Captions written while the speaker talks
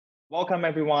Welcome,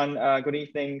 everyone. Good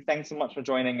evening. Thanks so much for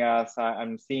joining us.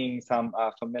 I'm seeing some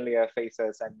familiar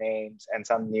faces and names and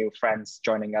some new friends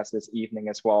joining us this evening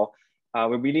as well.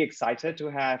 We're really excited to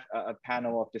have a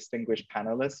panel of distinguished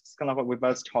panelists kind of with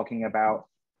us talking about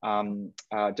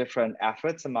different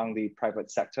efforts among the private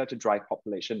sector to drive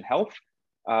population health.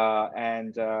 So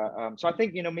I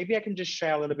think, maybe I can just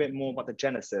share a little bit more about the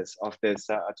genesis of this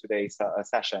today's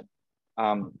session.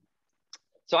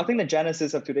 So I think the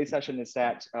genesis of today's session is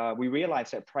that we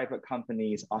realize that private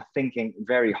companies are thinking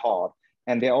very hard,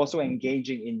 and they're also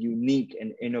engaging in unique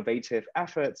and innovative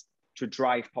efforts to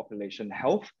drive population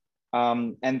health.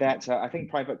 And that I think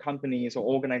private companies or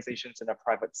organizations in the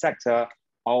private sector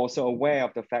are also aware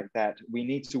of the fact that we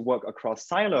need to work across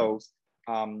silos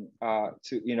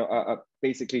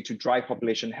basically to drive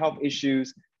population health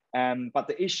issues. But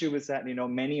the issue is that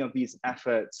many of these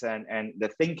efforts and the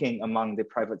thinking among the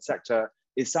private sector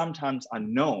is sometimes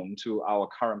unknown to our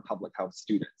current public health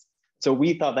students. So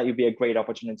we thought that it would be a great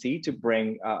opportunity to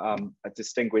bring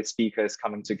distinguished speakers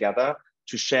coming together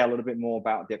to share a little bit more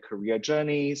about their career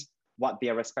journeys, what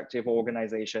their respective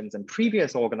organizations and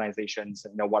previous organizations,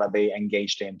 what are they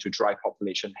engaged in to drive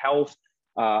population health.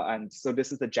 And so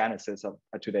this is the genesis of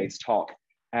today's talk.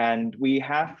 And we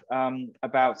have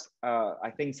about,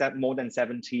 I think, more than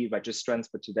 70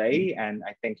 registrants for today. And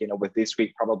I think, with this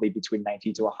week, probably between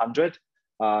 90 to 100.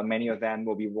 Many of them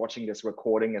will be watching this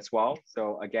recording as well.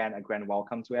 So again, a grand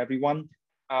welcome to everyone.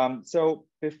 So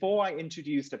before I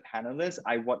introduce the panelists,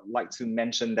 I would like to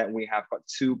mention that we have got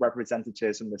two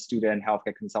representatives from the Student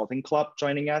Healthcare Consulting Club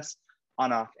joining us,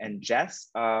 Anaf and Jess.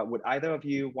 Would either of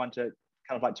you want to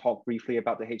kind of talk briefly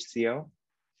about the HCO?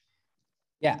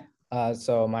 Yeah.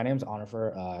 So my name is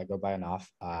Onifer. I go by Anaf.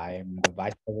 I'm the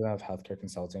Vice President of Healthcare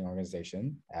Consulting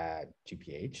Organization at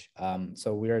GPH.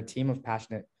 So we are a team of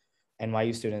passionate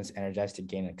NYU students energized to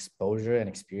gain exposure and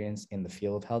experience in the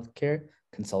field of healthcare,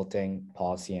 consulting,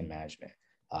 policy, and management.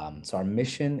 So our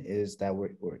mission is that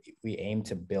we aim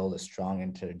to build a strong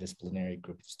interdisciplinary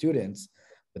group of students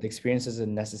with experiences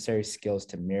and necessary skills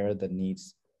to mirror the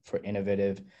needs for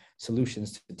innovative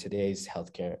solutions to today's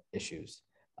healthcare issues.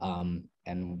 And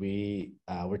we're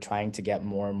trying to get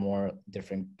more and more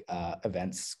different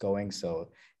events going. So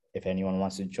if anyone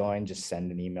wants to join, just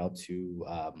send an email to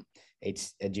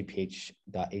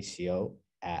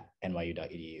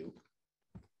gph.hco@nyu.edu.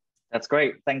 That's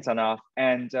great. Thanks, Anaf.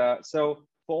 And so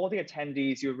for all the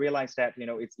attendees, you realize that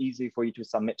it's easy for you to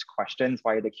submit questions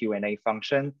via the Q&A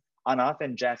function. Anaf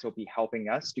and Jess will be helping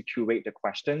us to curate the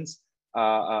questions,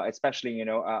 especially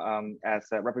as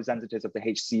representatives of the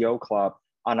HCO Club.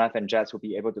 Anaf and Jess will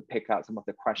be able to pick out some of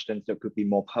the questions that could be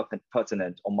more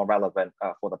pertinent or more relevant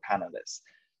for the panelists.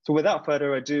 So without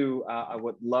further ado, I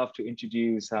would love to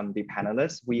introduce the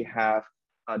panelists. We have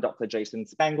Dr. Jason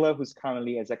Spangler, who's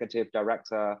currently Executive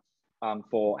Director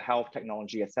for Health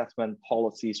Technology Assessment,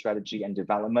 Policy, Strategy and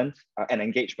Development, and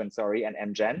Engagement, and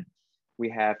MGen.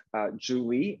 We have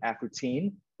Julie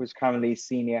Afroutine, who's currently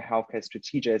Senior Healthcare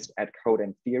Strategist at Code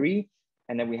and Theory.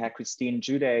 And then we have Christine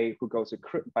Jude, who goes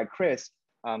by Chris,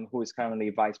 who is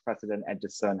currently Vice President at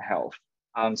Discern Health.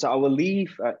 So I will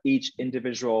leave each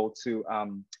individual to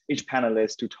each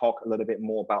panelist to talk a little bit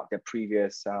more about their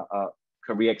previous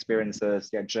career experiences,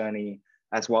 their journey,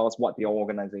 as well as what the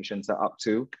organizations are up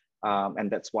to.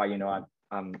 And that's why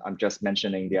I'm just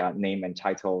mentioning their name and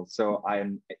title. So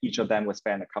each of them will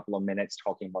spend a couple of minutes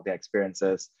talking about their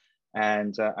experiences.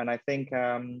 And I think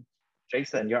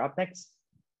Jason, you're up next.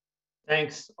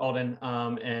 Thanks, Alden,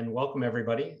 and welcome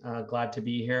everybody. Glad to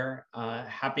be here.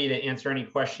 Happy to answer any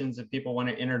questions if people want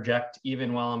to interject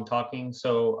even while I'm talking.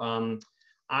 So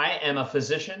I am a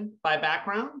physician by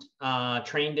background,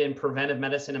 trained in preventive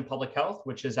medicine and public health,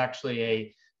 which is actually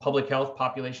a public health,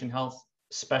 population health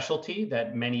specialty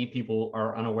that many people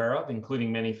are unaware of,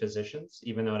 including many physicians,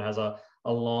 even though it has a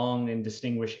long and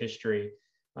distinguished history.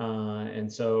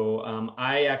 And so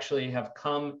I actually have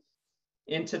come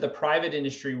into the private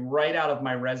industry right out of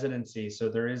my residency. So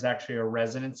there is actually a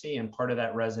residency, and part of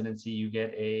that residency, you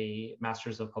get a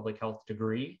Master's of Public Health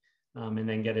degree, and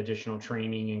then get additional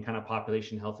training in kind of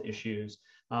population health issues.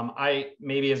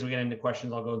 Maybe as we get into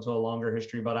questions, I'll go into a longer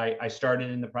history, but I started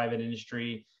in the private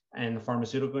industry and the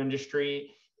pharmaceutical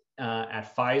industry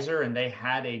at Pfizer, and they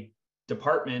had a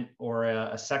department or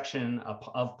a section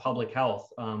of public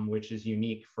health, which is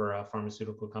unique for a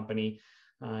pharmaceutical company.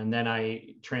 And then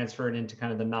I transferred into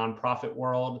kind of the nonprofit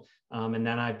world. And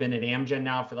then I've been at Amgen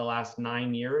now for the last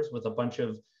 9 years with a bunch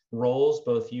of roles,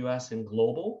 both US and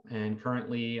global. And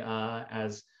currently,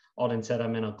 as Alden said,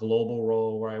 I'm in a global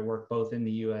role where I work both in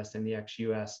the US and the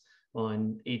ex-US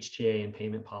on HTA and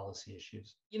payment policy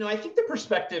issues. I think the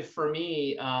perspective for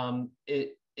me,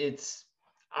 it's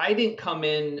I didn't come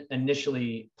in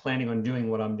initially planning on doing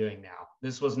what I'm doing now.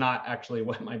 This was not actually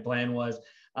what my plan was.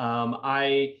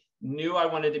 I knew I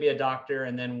wanted to be a doctor.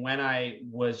 And then when I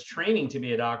was training to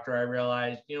be a doctor, I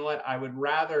realized, you know what, I would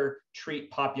rather treat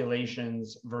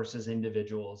populations versus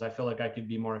individuals. I feel like I could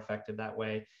be more effective that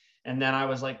way. And then I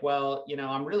was like, well,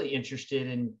 I'm really interested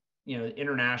in,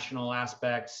 international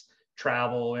aspects,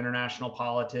 travel, international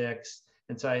politics.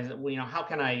 And so I said, well, how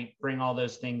can I bring all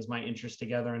those things, my interests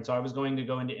together? And so I was going to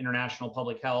go into international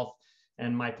public health.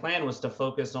 And my plan was to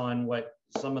focus on what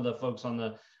some of the folks on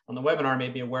the webinar may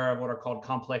be aware of, what are called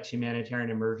complex humanitarian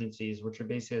emergencies, which are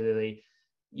basically,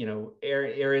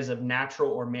 areas of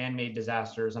natural or man-made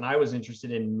disasters. And I was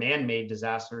interested in man-made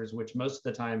disasters, which most of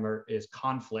the time is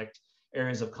conflict,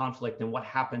 areas of conflict, and what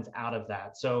happens out of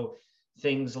that. So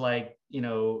things like,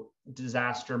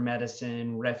 disaster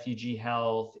medicine, refugee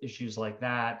health, issues like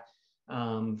that,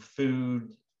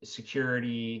 food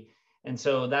security. And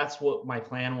so that's what my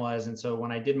plan was. And so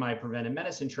when I did my preventive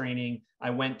medicine training,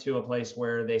 I went to a place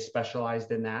where they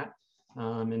specialized in that.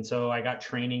 And so I got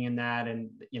training in that. And,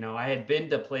 I had been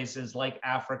to places like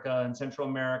Africa and Central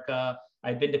America.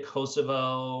 I'd been to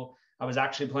Kosovo. I was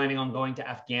actually planning on going to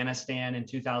Afghanistan in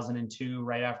 2002,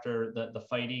 right after the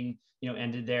fighting,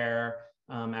 ended there,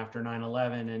 after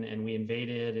 9/11, and we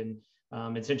invaded.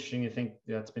 And it's interesting to think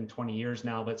that's been 20 years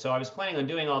now. But so I was planning on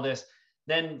doing all this.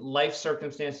 Then life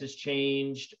circumstances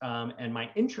changed, and my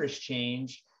interest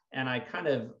changed. And I kind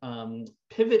of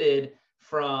pivoted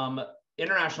from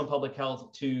international public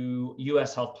health to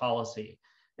US health policy.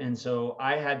 And so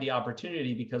I had the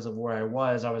opportunity, because of where I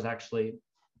was actually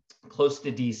close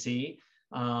to DC.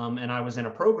 And I was in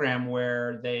a program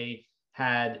where they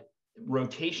had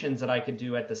rotations that I could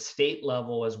do at the state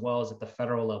level as well as at the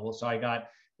federal level. So I got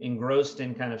engrossed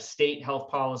in kind of state health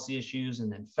policy issues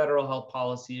and then federal health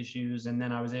policy issues. And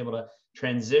then I was able to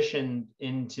transition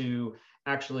into,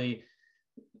 actually,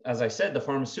 as I said, the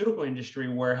pharmaceutical industry,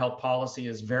 where health policy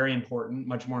is very important,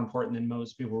 much more important than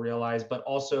most people realize, but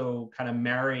also kind of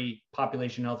marry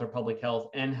population health or public health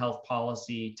and health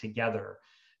policy together.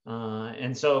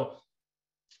 And so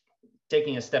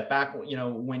taking a step back,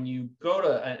 when you go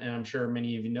to, and I'm sure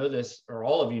many of you know this, or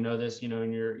all of you know this,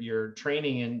 in your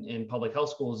training in public health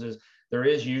schools, is there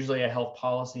is usually a health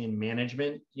policy and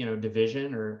management,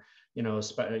 division, or,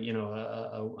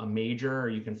 a major, or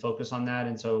you can focus on that.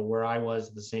 And so where I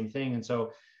was, the same thing. And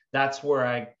so that's where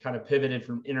I kind of pivoted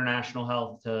from international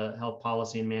health to health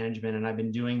policy and management. And I've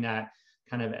been doing that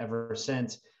kind of ever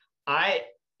since.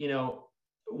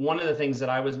 One of the things that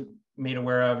I was made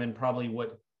aware of, and probably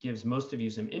what gives most of you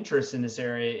some interest in this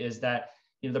area, is that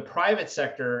the private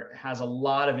sector has a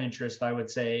lot of interest, I would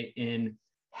say, in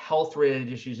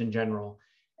health-related issues in general.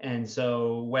 And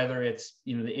so whether it's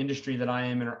the industry that I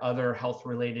am in, or other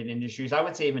health-related industries, I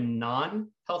would say even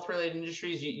non-health-related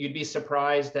industries, you'd be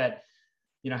surprised that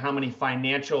how many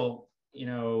financial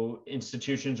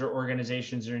institutions or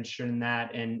organizations are interested in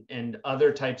that, and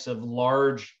other types of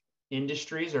large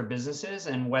industries or businesses,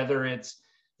 and whether it's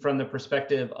from the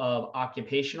perspective of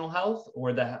occupational health,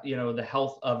 or the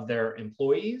health of their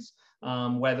employees,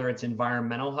 whether it's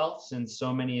environmental health, since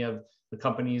so many of the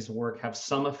company's work have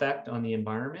some effect on the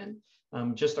environment,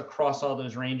 just across all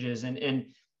those ranges. And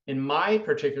in my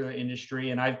particular industry,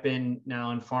 and I've been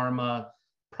now in pharma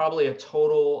probably a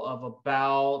total of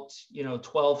about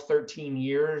 12, 13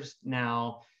 years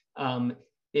now,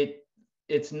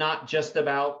 it's not just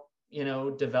about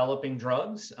developing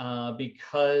drugs,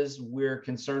 because we're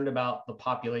concerned about the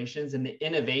populations, and the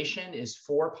innovation is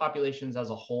for populations as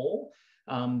a whole.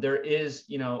 There is,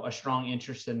 a strong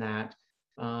interest in that.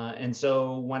 And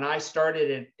so when I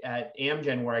started at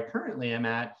Amgen, where I currently am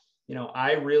at,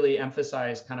 I really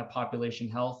emphasize kind of population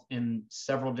health in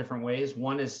several different ways.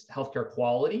 One is healthcare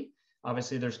quality.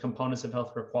 Obviously, there's components of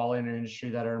healthcare quality in our industry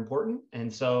that are important.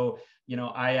 And so,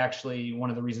 I actually, one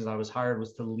of the reasons I was hired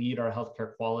was to lead our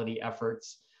healthcare quality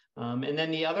efforts. And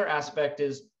then the other aspect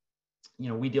is,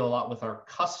 we deal a lot with our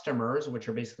customers, which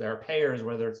are basically our payers,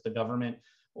 whether it's the government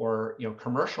or,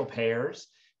 commercial payers.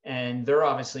 And they're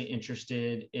obviously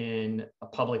interested in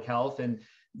public health. And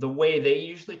the way they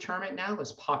usually term it now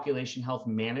is population health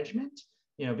management,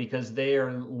 because they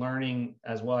are learning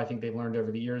as well. I think they've learned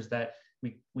over the years that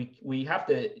we have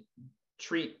to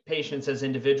treat patients as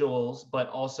individuals, but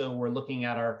also we're looking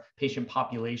at our patient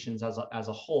populations as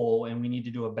a whole, and we need to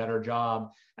do a better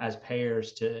job as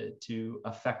payers to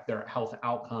affect their health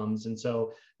outcomes. And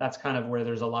so that's kind of where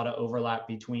there's a lot of overlap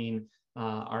between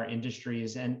our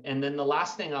industries. And then the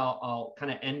last thing I'll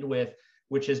kind of end with,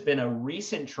 which has been a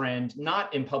recent trend,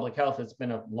 not in public health, it's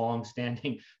been a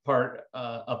long-standing part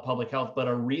of public health, but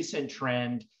a recent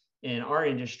trend in our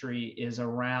industry is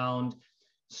around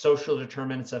social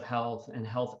determinants of health and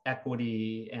health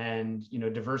equity and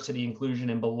diversity,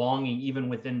 inclusion, and belonging, even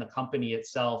within the company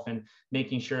itself, and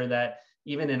making sure that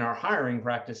even in our hiring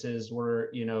practices, we're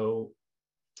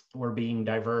being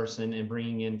diverse and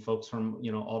bringing in folks from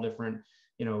all different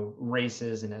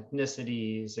races and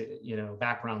ethnicities,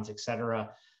 backgrounds, et cetera.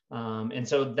 And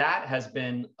so that has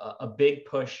been a big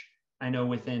push, I know,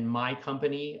 within my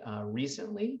company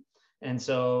recently. And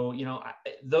so,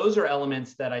 those are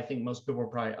elements that I think most people are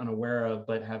probably unaware of,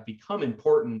 but have become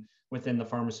important within the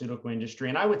pharmaceutical industry.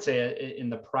 And I would say in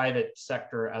the private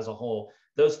sector as a whole,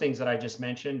 those things that I just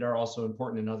mentioned are also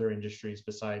important in other industries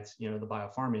besides, the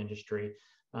biopharma industry.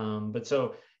 But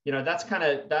so,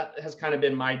 that has kind of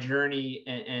been my journey,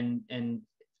 and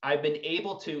I've been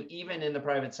able to, even in the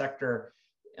private sector,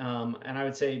 and I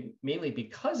would say mainly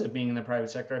because of being in the private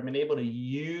sector, I've been able to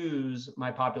use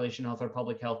my population health or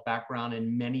public health background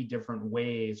in many different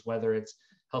ways, whether it's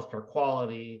healthcare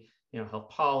quality, health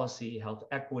policy, health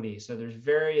equity. So there's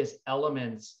various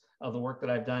elements of the work that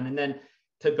I've done. And then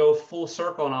to go full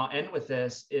circle, and I'll end with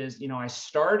this, is, I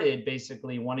started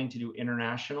basically wanting to do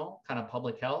international kind of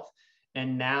public health.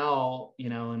 And now,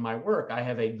 in my work, I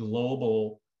have a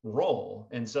global role.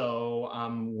 And so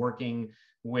I'm working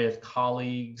with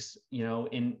colleagues,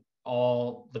 in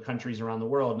all the countries around the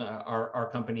world. Our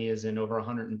company is in over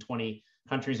 120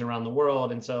 countries around the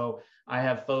world. And so I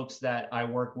have folks that I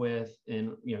work with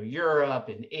in, Europe,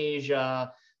 in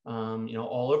Asia,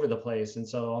 all over the place. And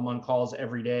so I'm on calls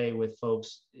every day with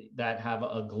folks that have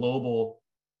a global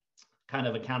kind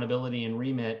of accountability and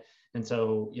remit. And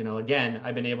so, again,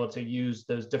 I've been able to use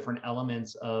those different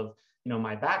elements of,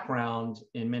 my background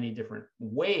in many different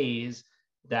ways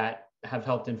that have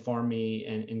helped inform me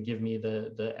and give me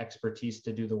the expertise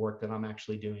to do the work that I'm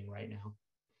actually doing right now.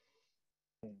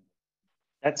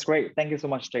 That's great. Thank you so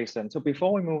much, Jason. So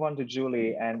before we move on to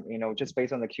Julie, and just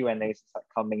based on the Q&As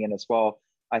coming in as well,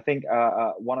 I think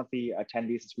one of the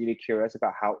attendees is really curious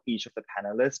about how each of the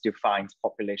panelists defines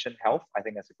population health. I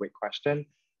think that's a great question.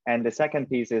 And the second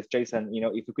piece is, Jason,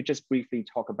 if you could just briefly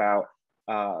talk about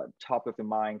top of the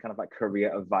mind kind of like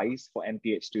career advice for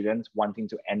MPH students wanting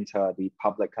to enter the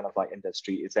public kind of like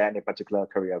industry. Is there any particular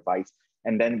career advice?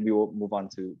 And then we will move on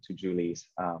to Julie's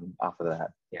after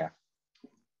that. Yeah.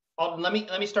 Let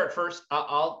me start first.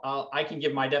 I can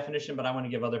give my definition, but I want to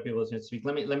give other people a chance to speak.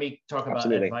 Let me talk about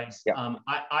Absolutely. advice. Yeah.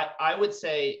 I would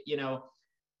say,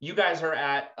 you guys are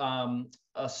at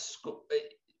a school.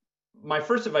 My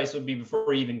first advice would be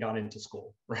before you even got into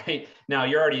school, right? Now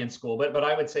you're already in school, but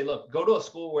I would say, look, go to a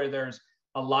school where there's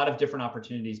a lot of different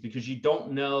opportunities, because you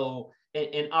don't know,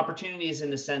 and opportunities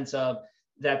in the sense of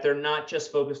that they're not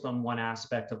just focused on one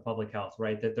aspect of public health,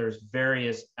 right? That there's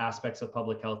various aspects of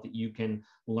public health that you can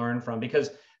learn from.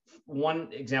 Because one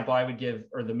example I would give,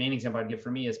 or the main example I'd give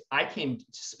for me, is I came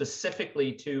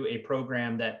specifically to a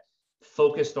program that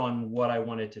focused on what I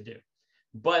wanted to do.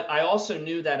 But I also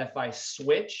knew that if I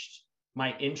switched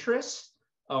my interests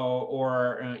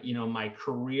or my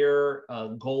career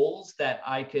goals, that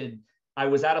I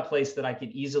was at a place that I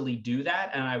could easily do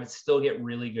that, and I would still get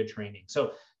really good training.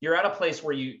 So you're at a place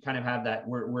where you kind of have that,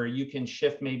 where you can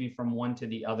shift maybe from one to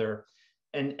the other.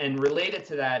 And related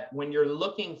to that, when you're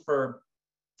looking for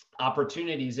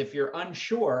opportunities, if you're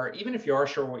unsure, even if you are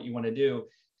sure what you want to do,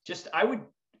 I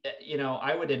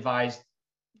would advise,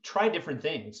 try different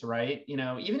things, right?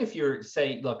 Even if you're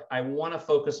say, look, I want to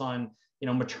focus on,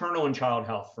 maternal and child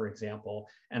health, for example,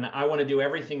 and I want to do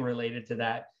everything related to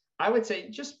that, I would say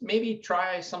just maybe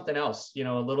try something else, a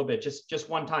little bit, just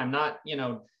one time, not,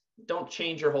 don't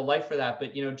change your whole life for that,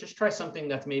 but, just try something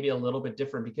that's maybe a little bit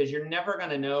different, because you're never going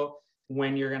to know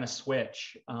when you're going to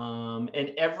switch. And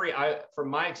from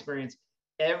my experience,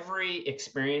 every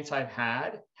experience I've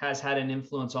had has had an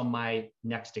influence on my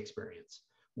next experience,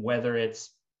 whether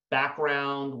it's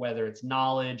background, whether it's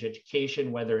knowledge, education,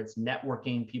 whether it's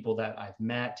networking, people that I've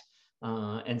met.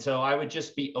 And so I would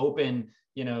just be open,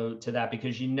 to that,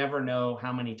 because you never know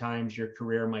how many times your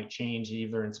career might change,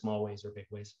 either in small ways or big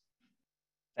ways.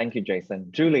 Thank you, Jason.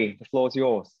 Julie, the floor is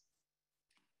yours.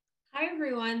 Hi,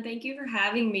 everyone. Thank you for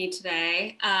having me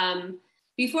today.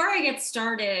 Before I get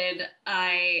started,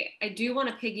 I do want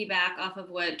to piggyback off of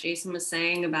what Jason was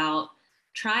saying about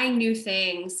trying new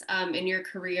things in your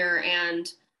career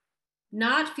and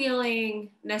not feeling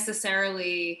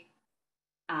necessarily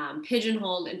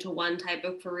pigeonholed into one type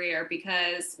of career.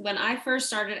 Because when I first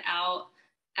started out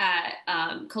at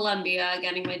Columbia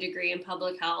getting my degree in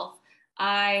public health,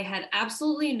 I had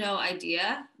absolutely no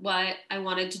idea what I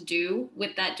wanted to do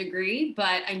with that degree,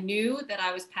 but I knew that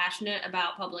I was passionate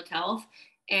about public health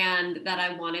and that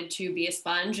I wanted to be a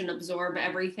sponge and absorb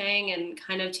everything and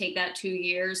kind of take that 2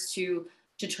 years to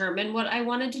determine what I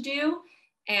wanted to do.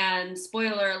 And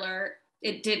spoiler alert,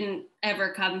 it didn't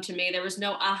ever come to me. There was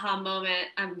no aha moment,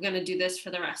 I'm going to do this for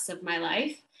the rest of my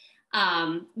life,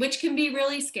 which can be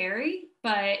really scary,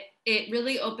 but it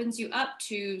really opens you up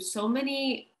to so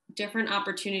many different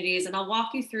opportunities. And I'll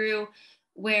walk you through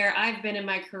where I've been in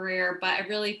my career, but I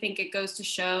really think it goes to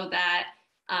show that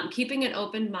keeping an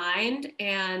open mind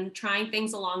and trying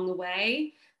things along the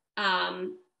way.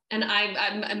 And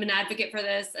I'm an advocate for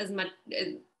this as much,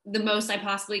 the most I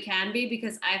possibly can be,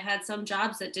 because I've had some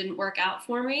jobs that didn't work out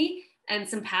for me and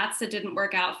some paths that didn't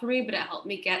work out for me, but it helped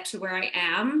me get to where I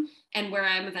am and where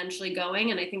I'm eventually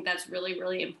going. And I think that's really,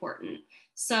 really important.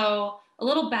 So a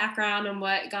little background on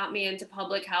what got me into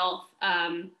public health.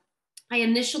 I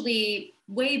initially,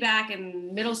 way back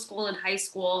in middle school and high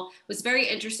school, was very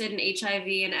interested in HIV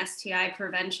and STI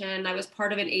prevention. I was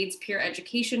part of an AIDS peer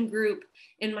education group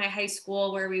in my high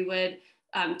school where we would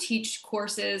teach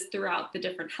courses throughout the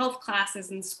different health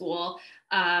classes in school.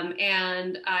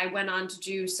 And I went on to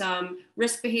do some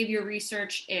risk behavior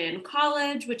research in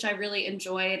college, which I really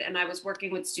enjoyed. And I was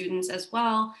working with students as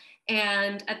well.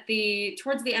 And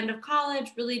towards the end of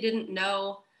college, really didn't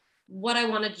know what I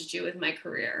wanted to do with my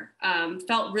career.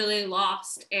 Felt really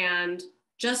lost. And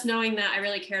just knowing that I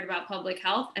really cared about public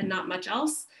health and not much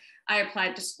else, I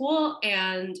applied to school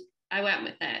and I went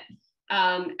with it.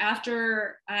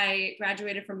 After I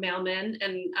graduated from Mailman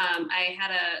and I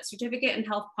had a certificate in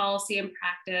health policy and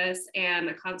practice and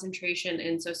a concentration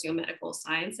in sociomedical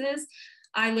sciences,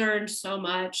 I learned so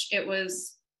much. It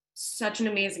was such an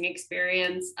amazing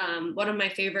experience. One of my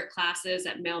favorite classes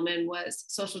at Mailman was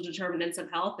social determinants of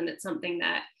health, and it's something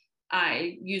that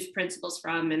I use principles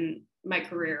from in my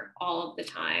career all of the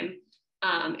time.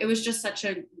 It was just such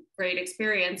a great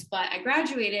experience, but I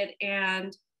graduated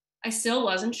and I still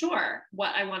wasn't sure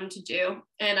what I wanted to do.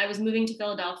 And I was moving to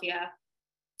Philadelphia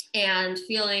and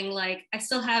feeling like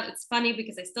it's funny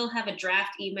because I still have a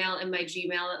draft email in my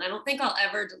Gmail and I don't think I'll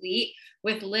ever delete,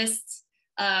 with lists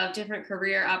of different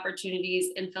career opportunities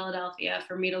in Philadelphia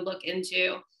for me to look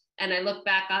into. And I look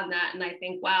back on that and I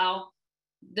think, wow,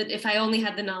 that if I only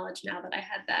had the knowledge now that I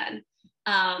had then.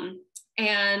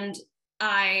 And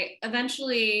I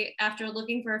eventually, after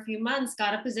looking for a few months,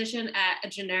 got a position at a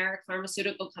generic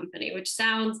pharmaceutical company, which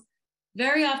sounds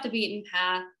very off the beaten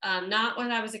path, not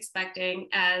what I was expecting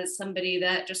as somebody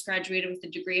that just graduated with a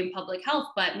degree in public health,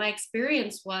 but my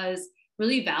experience was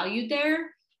really valued there.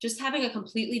 Just having a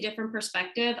completely different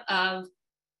perspective of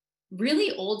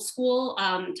really old school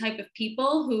type of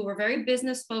people who were very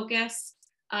business focused,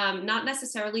 not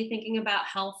necessarily thinking about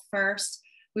health first.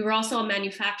 We were also a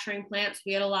manufacturing plant. So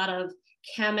we had a lot of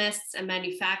chemists and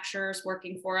manufacturers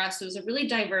working for us. So it was a really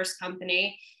diverse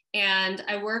company. And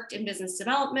I worked in business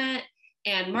development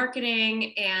and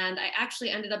marketing. And I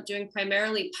actually ended up doing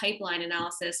primarily pipeline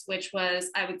analysis, which was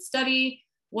I would study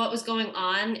what was going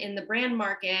on in the brand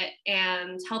market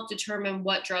and help determine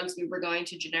what drugs we were going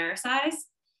to genericize,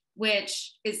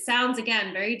 which sounds,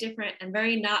 again, very different and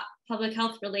very not public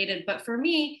health related. But for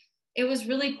me, it was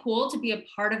really cool to be a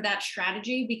part of that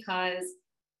strategy because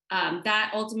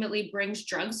that ultimately brings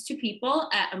drugs to people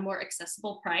at a more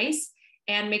accessible price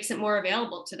and makes it more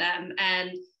available to them.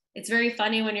 And it's very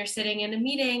funny when you're sitting in a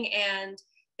meeting and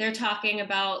they're talking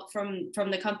about from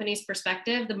the company's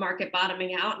perspective, the market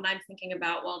bottoming out. And I'm thinking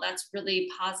about, well, that's really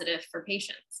positive for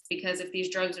patients because if these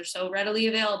drugs are so readily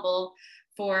available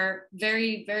for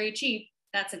very, very cheap,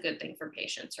 that's a good thing for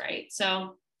patients, right?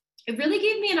 So it really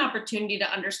gave me an opportunity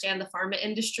to understand the pharma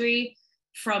industry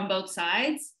from both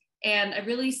sides. And I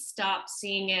really stopped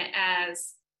seeing it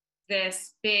as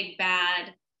this big,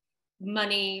 bad,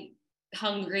 money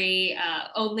hungry,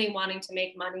 only wanting to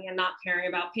make money and not caring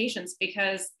about patients,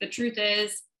 because the truth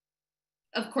is,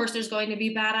 of course, there's going to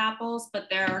be bad apples, but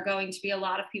there are going to be a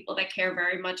lot of people that care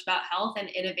very much about health and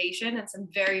innovation and some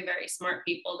very, very smart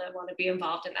people that want to be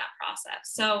involved in that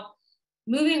process. So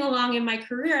moving along in my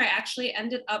career, I actually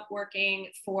ended up working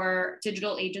for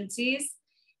digital agencies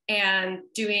and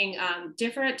doing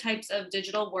different types of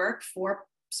digital work for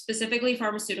specifically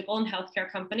pharmaceutical and healthcare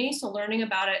companies. So learning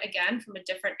about it again from a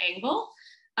different angle.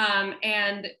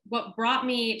 And what brought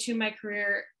me to my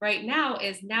career right now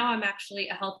is now I'm actually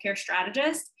a healthcare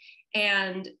strategist,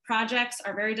 and projects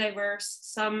are very diverse.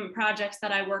 Some projects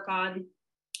that I work on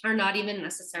are not even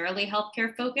necessarily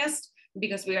healthcare focused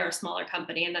because we are a smaller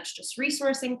company and that's just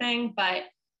resourcing thing. But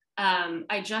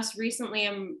I just recently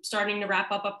am starting to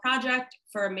wrap up a project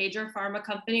for a major pharma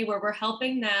company where we're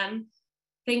helping them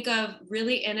think of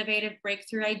really innovative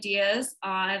breakthrough ideas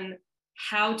on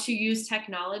how to use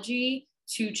technology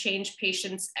to change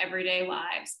patients' everyday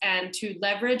lives and to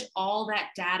leverage all that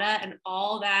data and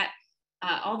all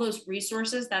those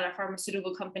resources that a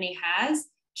pharmaceutical company has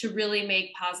to really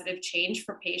make positive change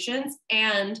for patients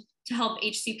and to help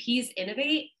HCPs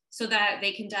innovate so that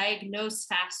they can diagnose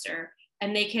faster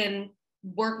and they can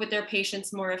work with their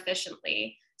patients more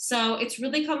efficiently. So it's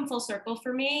really come full circle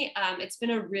for me. It's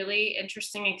been a really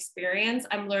interesting experience.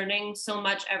 I'm learning so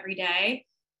much every day.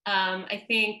 I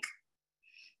think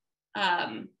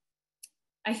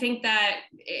that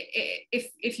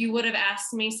if you would have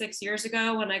asked me 6 years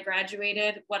ago when I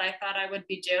graduated what I thought I would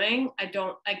be doing, I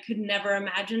could never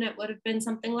imagine it would have been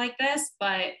something like this.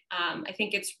 But I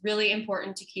think it's really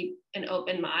important to keep an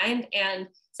open mind, and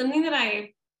something that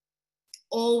I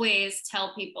always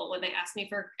tell people when they ask me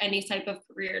for any type of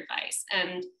career advice,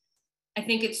 and I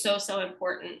think it's so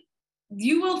important.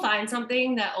 You will find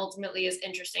something that ultimately is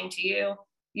interesting to you.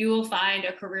 You will find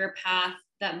a career path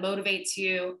that motivates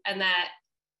you and that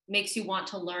makes you want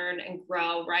to learn and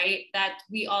grow, right? That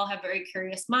we all have very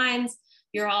curious minds.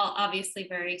 You're all obviously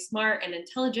very smart and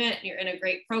intelligent. You're in a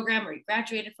great program, or you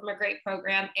graduated from a great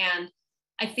program. And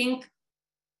I think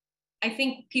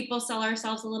people sell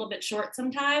ourselves a little bit short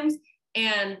sometimes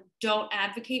and don't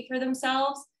advocate for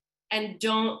themselves and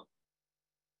don't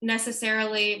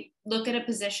necessarily look at a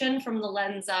position from the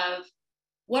lens of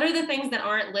what are the things that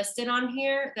aren't listed on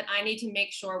here that I need to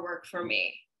make sure work for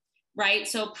me, right?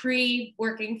 So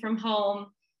pre-working from home,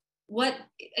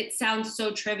 it sounds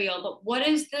so trivial, but what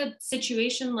is the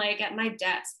situation like at my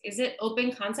desk? Is it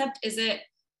open concept? Is it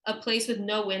a place with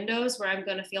no windows where I'm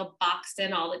going to feel boxed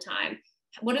in all the time?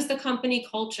 What is the company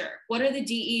culture? What are the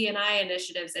DE&I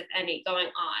initiatives, if any, going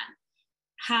on?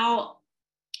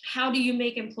 How do you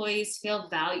make employees feel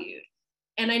valued?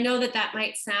 And I know that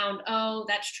might sound, oh,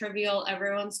 that's trivial,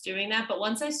 everyone's doing that. But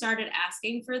once I started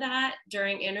asking for that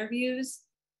during interviews,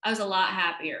 I was a lot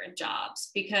happier in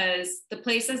jobs, because the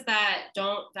places that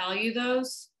don't value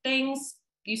those things,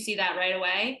 you see that right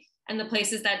away. And the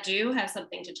places that do have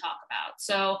something to talk about.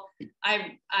 So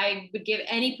I would give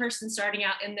any person starting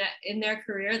out in their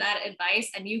career that advice,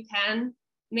 and you can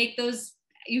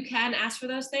ask for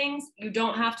those things. You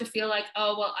don't have to feel like,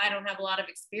 oh, well, I don't have a lot of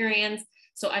experience,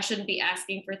 so I shouldn't be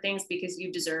asking for things, because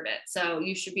you deserve it. So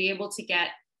you should be able to get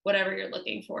whatever you're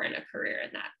looking for in a career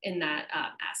in that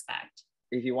aspect.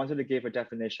 If you wanted to give a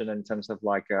definition in terms of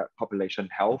like population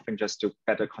health, and just to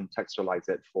better contextualize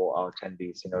it for our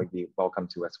attendees, you're welcome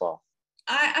to as well.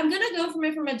 I'm going to go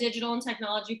from a digital and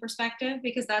technology perspective,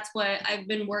 because that's what I've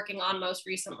been working on most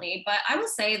recently. But I will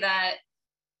say that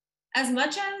as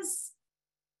much as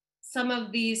some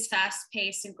of these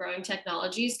fast-paced and growing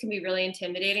technologies can be really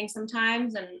intimidating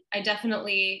sometimes, and I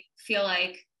definitely feel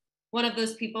like one of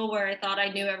those people where I thought I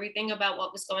knew everything about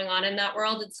what was going on in that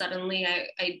world, and suddenly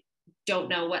I don't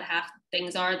know what half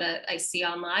things are that I see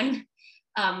online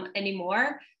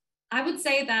anymore. I would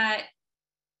say that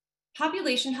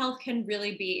population health can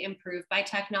really be improved by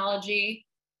technology.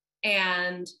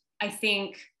 And I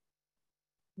think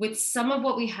with some of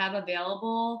what we have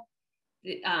available,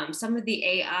 some of the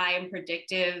AI and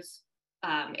predictive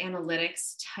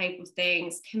analytics type of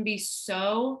things can be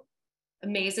so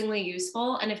amazingly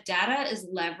useful. And if data is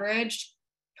leveraged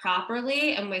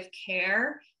properly and with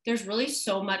care, there's really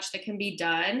so much that can be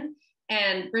done.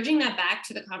 And bridging that back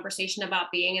to the conversation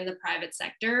about being in the private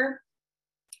sector,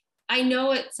 I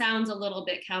know it sounds a little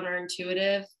bit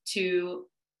counterintuitive to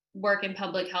work in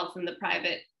public health in the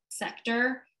private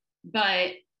sector,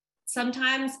 but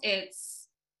sometimes it's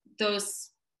those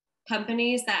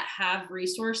companies that have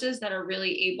resources that are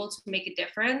really able to make a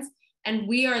difference. And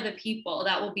we are the people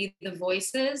that will be the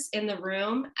voices in the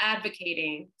room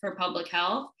advocating for public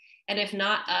health. And if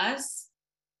not us,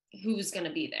 who's going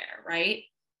to be there, right?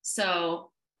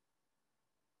 So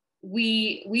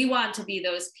we want to be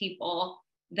those people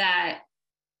that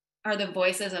are the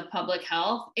voices of public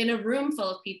health in a room full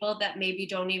of people that maybe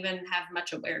don't even have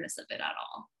much awareness of it at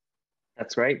all.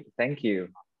 That's great. Thank you.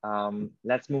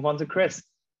 Let's move on to Chris.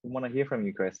 We want to hear from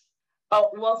you, Chris. Oh,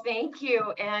 well, thank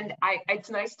you. And it's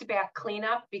nice to back clean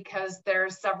up, because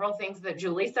there's several things that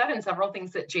Julie said and several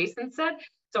things that Jason said.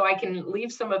 So I can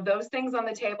leave some of those things on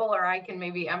the table, or I can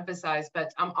maybe emphasize,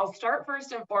 but I'll start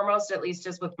first and foremost, at least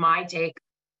just with my take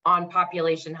on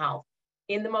population health.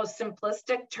 In the most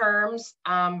simplistic terms,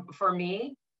 for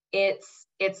me, it's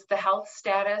the health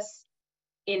status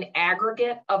in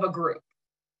aggregate of a group.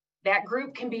 That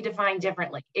group can be defined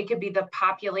differently. It could be the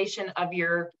population of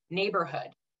your neighborhood.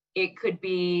 It could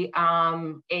be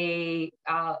a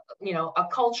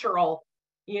cultural,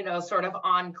 sort of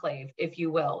enclave, if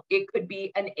you will. It could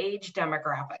be an age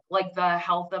demographic, like the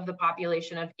health of the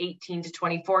population of 18 to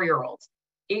 24-year-olds.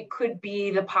 It could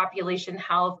be the population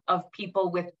health of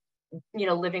people with,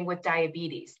 living with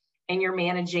diabetes, and you're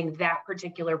managing that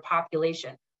particular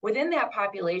population. Within that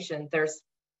population, there's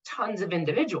tons of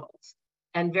individuals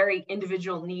and very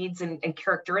individual needs and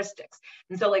characteristics.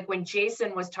 And so like when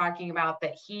Jason was talking about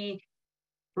that he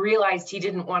realized he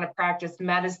didn't want to practice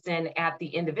medicine at the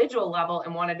individual level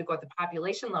and wanted to go at the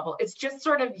population level, it's just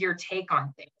sort of your take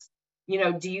on things.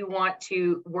 Do you want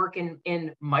to work in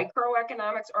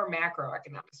microeconomics or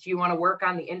macroeconomics? Do you want to work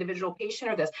on the individual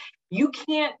patient or this? You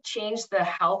can't change the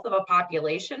health of a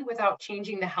population without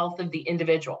changing the health of the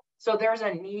individual. So there's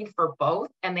a need for both,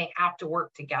 and they have to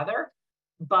work together.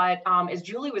 But as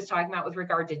Julie was talking about with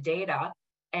regard to data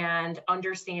and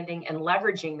understanding and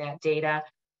leveraging that data,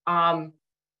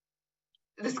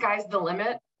 the sky's the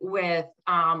limit with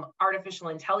artificial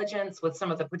intelligence, with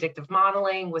some of the predictive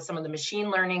modeling, with some of the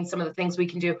machine learning, some of the things we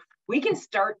can do. We can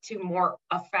start to more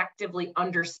effectively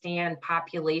understand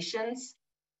populations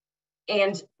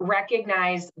and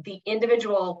recognize the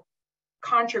individual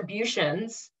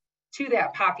contributions to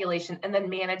that population and then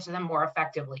manage them more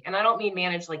effectively. And I don't mean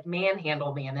manage like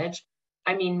manhandle manage.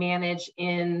 I mean manage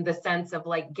in the sense of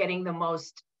like getting the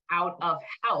most out of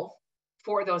health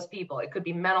for those people. It could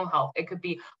be mental health, it could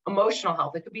be emotional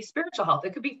health, it could be spiritual health,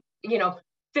 it could be,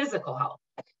 physical health.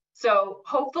 So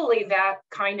hopefully that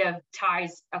kind of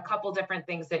ties a couple different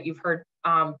things that you've heard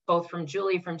both from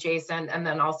Julie, from Jason, and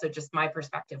then also just my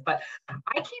perspective. But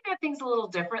I came at things a little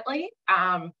differently.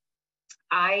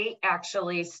 I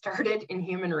actually started in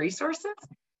human resources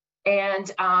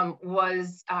and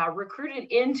was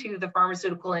recruited into the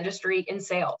pharmaceutical industry in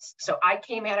sales. So I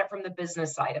came at it from the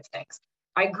business side of things.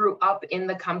 I grew up in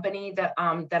the company that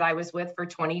I was with for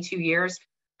 22 years.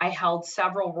 I held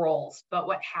several roles, but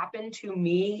what happened to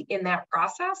me in that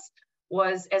process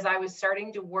was as I was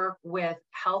starting to work with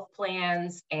health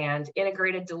plans and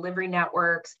integrated delivery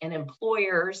networks and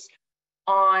employers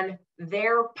on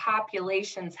their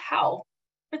population's health,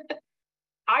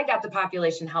 I got the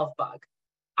population health bug.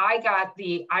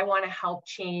 I want to help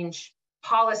change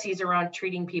policies around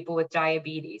treating people with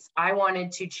diabetes. I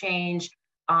wanted to change,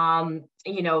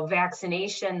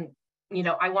 vaccination.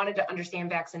 I wanted to understand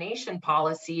vaccination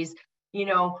policies.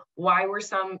 Why were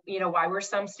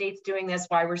some states doing this?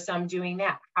 Why were some doing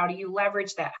that? How do you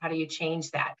leverage that? How do you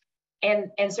change that?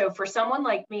 And so for someone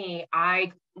like me,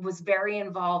 I was very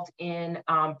involved in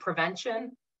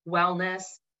prevention, wellness,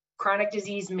 chronic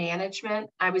disease management.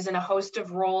 I was in a host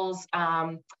of roles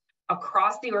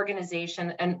across the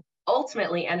organization and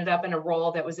ultimately ended up in a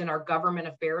role that was in our government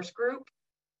affairs group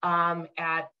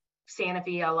at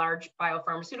Sanofi, a large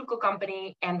biopharmaceutical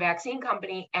company and vaccine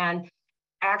company. And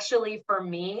actually for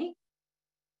me,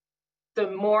 the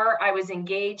more I was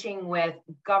engaging with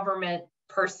government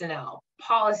personnel,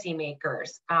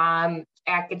 policymakers,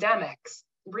 academics,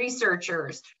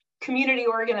 researchers, community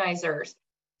organizers,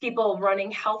 people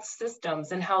running health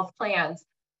systems and health plans,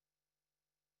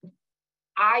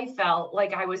 I felt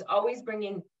like I was always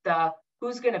bringing the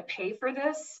who's going to pay for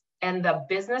this and the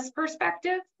business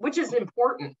perspective, which is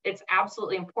important. It's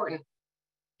absolutely important.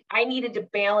 I needed to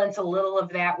balance a little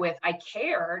of that with I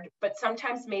cared, but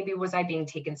sometimes maybe was I being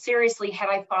taken seriously? Had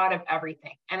I thought of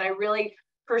everything? And I really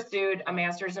pursued a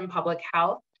master's in public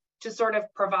health to sort of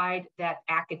provide that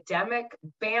academic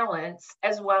balance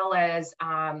as well as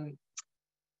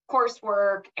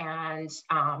coursework and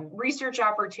research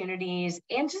opportunities,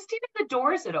 and just even the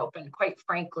doors it opened, quite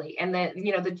frankly, and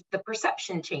the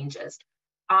perception changes.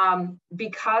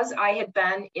 Because I had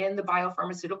been in the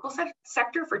biopharmaceutical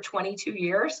sector for 22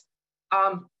 years,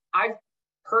 I've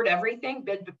heard everything,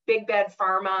 big bad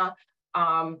pharma,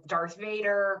 Darth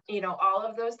Vader, all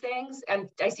of those things. And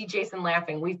I see Jason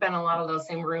laughing. We've been in a lot of those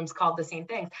same rooms called the same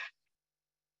things.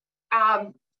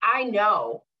 I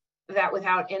know that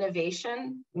without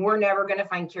innovation, we're never going to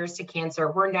find cures to cancer.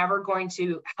 We're never going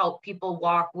to help people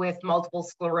walk with multiple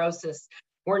sclerosis.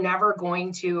 We're never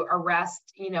going to arrest,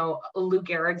 Lou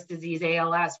Gehrig's disease,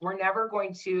 ALS. We're never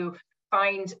going to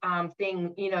find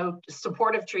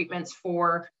supportive treatments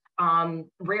for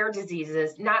rare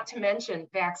diseases, not to mention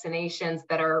vaccinations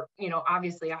that are,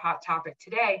 obviously a hot topic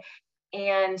today.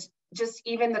 And just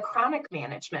even the chronic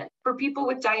management for people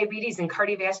with diabetes and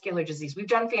cardiovascular disease. We've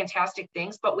done fantastic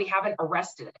things, but we haven't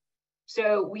arrested it.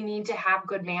 So we need to have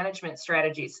good management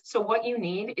strategies. So what you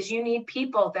need is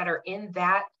people that are in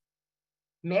that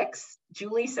mix.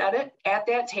 Julie said it, at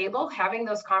that table, having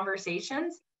those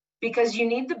conversations, because you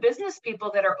need the business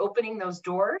people that are opening those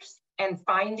doors and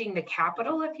finding the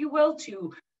capital, if you will,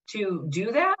 to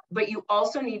do that. But you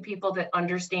also need people that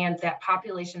understand that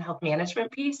population health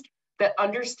management piece, that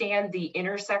understand the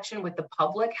intersection with the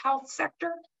public health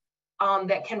sector,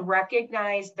 that can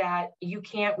recognize that you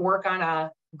can't work on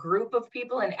a group of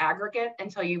people in aggregate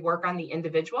until you work on the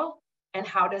individual. And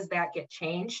how does that get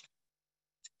changed?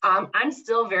 I'm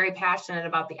still very passionate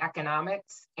about the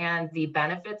economics and the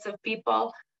benefits of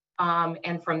people.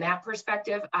 And from that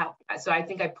perspective, so I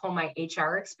think I pull my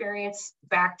HR experience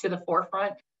back to the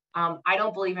forefront. I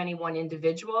don't believe any one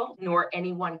individual nor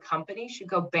any one company should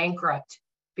go bankrupt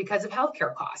because of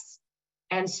healthcare costs.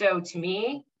 And so to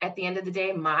me, at the end of the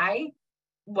day,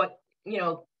 what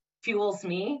fuels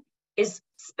me is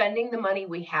spending the money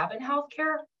we have in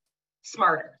healthcare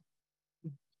smarter,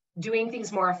 doing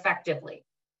things more effectively,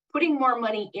 putting more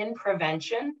money in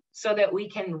prevention so that we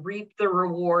can reap the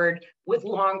reward with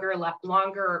longer,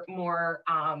 more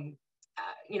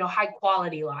high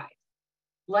quality lives.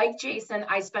 Like Jason,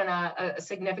 I spent a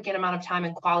significant amount of time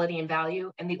in quality and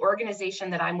value, and the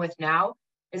organization that I'm with now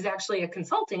is actually a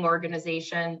consulting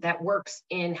organization that works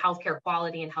in healthcare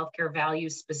quality and healthcare value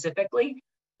specifically.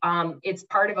 It's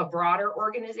part of a broader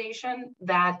organization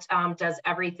that does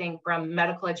everything from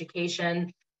medical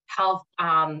education, health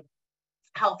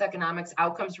economics,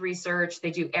 outcomes research.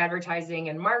 They do advertising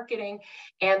and marketing,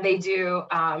 and they do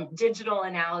digital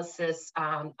analysis,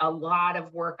 a lot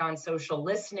of work on social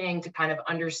listening to kind of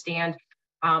understand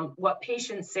what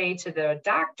patients say to the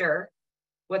doctor.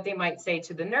 What they might say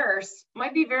to the nurse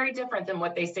might be very different than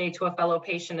what they say to a fellow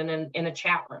patient in a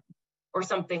chat room or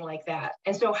something like that.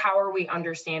 And so how are we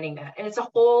understanding that? And it's a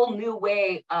whole new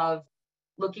way of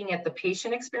looking at the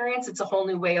patient experience. It's a whole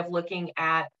new way of looking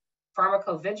at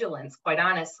pharmacovigilance, quite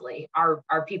honestly. Are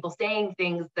people saying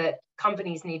things that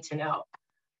companies need to know?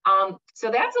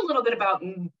 So that's a little bit about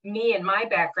me and my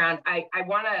background. I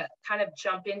want to kind of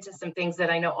jump into some things that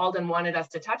I know Alden wanted us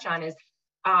to touch on is,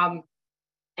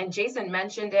 and Jason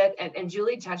mentioned it, and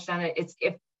Julie touched on it. It's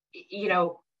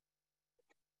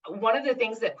one of the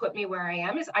things that put me where I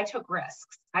am is I took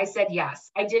risks. I said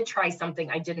yes. I did try something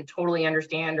I didn't totally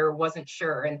understand or wasn't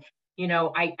sure, and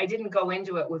I didn't go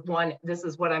into it with this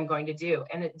is what I'm going to do,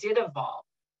 and it did evolve.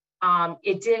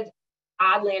 It did,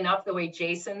 oddly enough, the way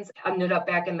Jason's ended up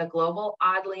back in the global.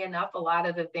 Oddly enough, a lot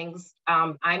of the things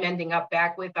I'm ending up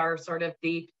back with are sort of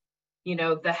the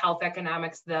health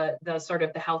economics, the sort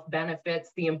of the health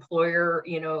benefits, the employer,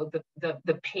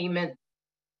 the payment,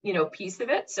 piece of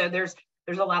it. So there's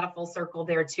a lot of full circle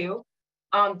there too.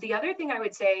 The other thing I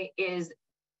would say is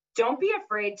don't be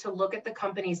afraid to look at the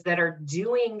companies that are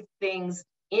doing things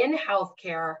in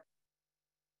healthcare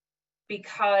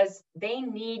because they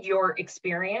need your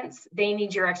experience, they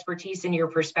need your expertise and your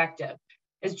perspective.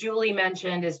 As Julie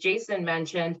mentioned, as Jason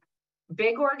mentioned,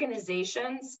 big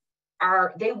organizations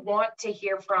they want to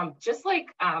hear from, just like,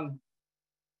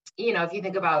 if you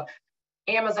think about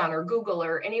Amazon or Google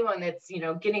or anyone that's,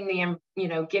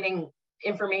 getting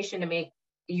information to make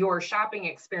your shopping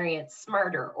experience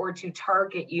smarter or to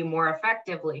target you more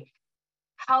effectively.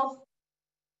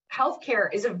 Healthcare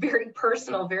is a very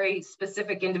personal, very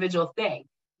specific individual thing.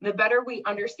 The better we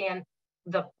understand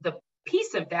the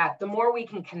piece of that, the more we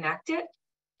can connect it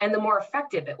and the more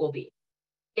effective it will be.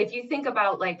 If you think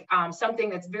about something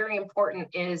that's very important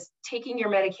is taking your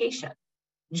medication.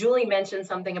 Julie mentioned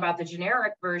something about the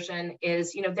generic version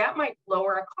is, that might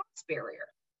lower a cost barrier.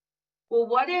 Well,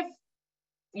 what if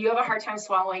you have a hard time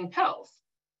swallowing pills?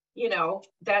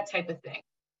 That type of thing.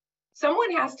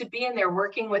 Someone has to be in there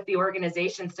working with the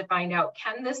organizations to find out,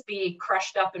 can this be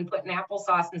crushed up and put in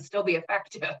applesauce and still be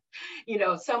effective?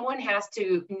 Someone has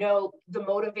to know the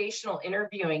motivational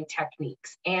interviewing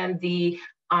techniques and the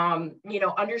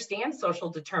understand social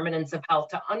determinants of health,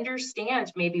 to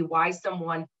understand maybe why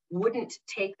someone wouldn't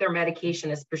take their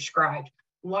medication as prescribed.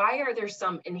 Why are there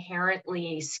some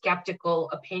inherently skeptical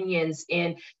opinions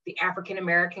in the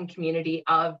African-American community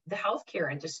of the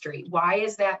healthcare industry? Why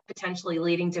is that potentially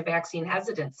leading to vaccine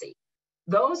hesitancy?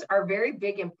 Those are very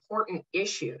big, important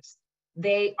issues.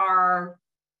 They are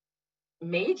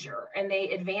major and they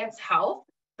advance health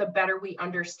the better we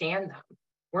understand them.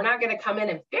 We're not going to come in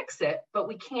and fix it, but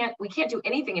we can't do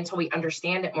anything until we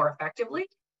understand it more effectively.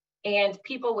 And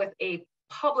people with a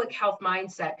public health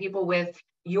mindset, people with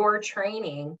your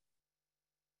training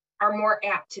are more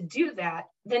apt to do that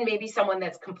than maybe someone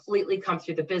that's completely come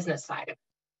through the business side of it.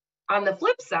 On the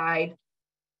flip side,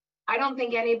 I don't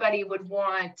think anybody would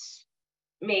want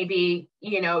maybe,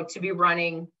 to be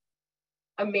running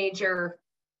a major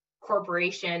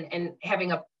corporation and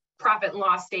having a profit and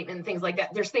loss statement and things like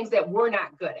that. There's things that we're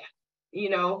not good at. you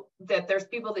know, that there's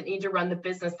people that need to run the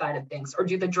business side of things or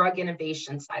do the drug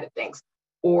innovation side of things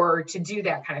or to do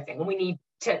that kind of thing. We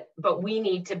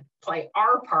need to play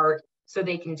our part so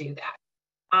they can do that.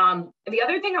 The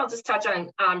other thing I'll just touch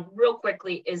on real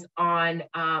quickly is on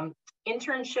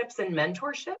internships and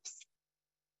mentorships.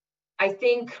 I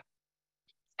think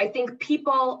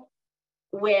people,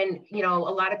 when, you know,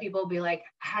 a lot of people will be like,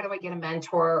 how do I get a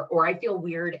mentor? Or I feel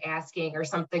weird asking or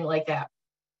something like that.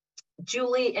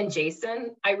 Julie and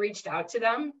Jason, I reached out to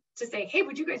them to say, hey,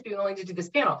 would you guys be willing to do this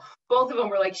panel? Both of them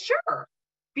were like, sure,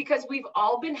 because we've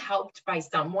all been helped by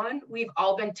someone. We've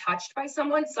all been touched by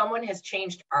someone. Someone has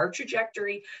changed our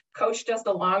trajectory, coached us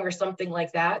along or something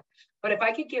like that. But if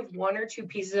I could give one or two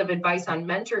pieces of advice on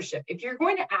mentorship, if you're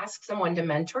going to ask someone to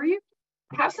mentor you,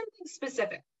 have something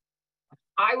specific.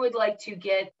 I would like to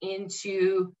get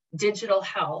into digital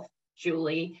health,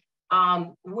 Julie.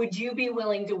 Would you be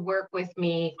willing to work with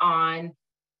me on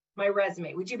my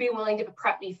resume? Would you be willing to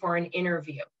prep me for an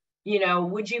interview? You know,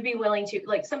 would you be willing to,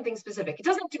 like, something specific? It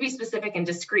doesn't have to be specific and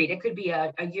discreet. It could be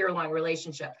a year-long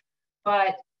relationship.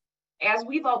 But as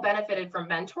we've all benefited from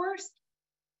mentors,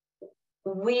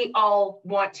 we all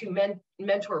want to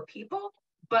mentor people,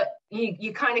 but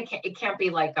you kind of can't, it can't be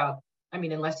like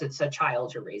unless it's a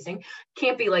child you're raising,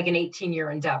 can't be like an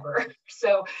 18-year endeavor.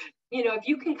 So, you know, if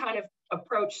you can kind of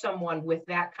approach someone with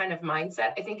that kind of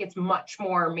mindset, I think it's much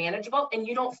more manageable and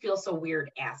you don't feel so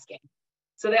weird asking.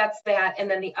 So that's that.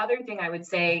 And then the other thing I would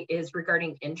say is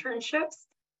regarding internships,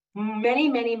 many,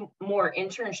 many more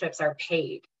internships are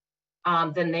paid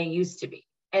than they used to be.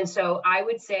 And so I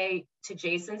would say, to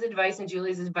Jason's advice and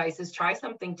Julie's advice, is try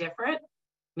something different,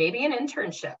 maybe an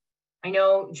internship. I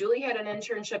know Julie had an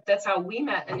internship. That's how we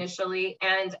met initially.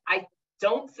 And I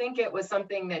don't think it was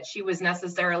something that she was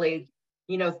necessarily,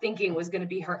 you know, thinking was going to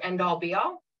be her end all be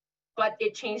all, but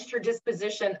it changed her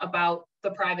disposition about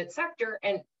the private sector.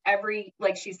 And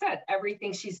like she said,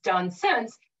 everything she's done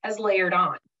since has layered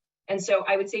on. And so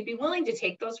I would say, be willing to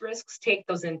take those risks, take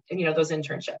those those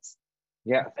internships.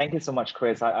 Yeah, thank you so much,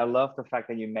 Chris. I love the fact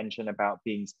that you mentioned about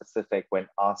being specific when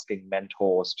asking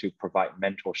mentors to provide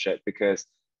mentorship, because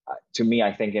to me,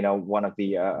 I think, you know, one of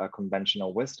the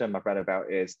conventional wisdom I've read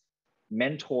about is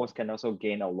mentors can also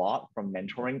gain a lot from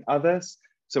mentoring others.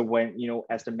 So when, you know,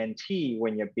 as the mentee,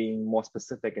 when you're being more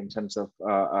specific in terms of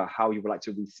how you would like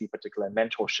to receive particular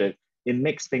mentorship, it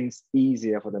makes things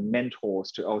easier for the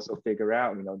mentors to also figure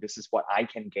out, you know, this is what I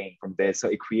can gain from this. So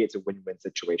it creates a win-win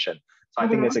situation. So I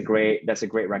think that's a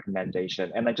great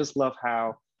recommendation. And I just love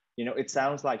how, you know, it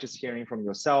sounds like, just hearing from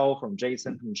yourself, from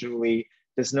Jason, from Julie,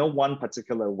 there's no one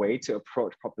particular way to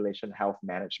approach population health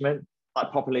management.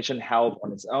 Like population health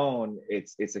on its own,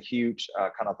 it's a huge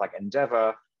kind of like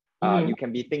endeavor. You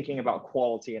can be thinking about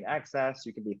quality and access.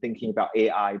 You can be thinking about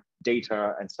AI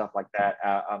data and stuff like that.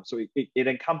 So it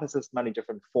encompasses many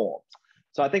different forms.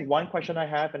 So I think one question I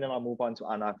have, and then I'll move on to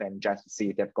Anna and Jess to see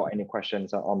if they've got any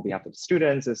questions on behalf of the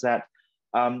students, is that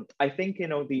I think, you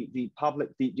know, the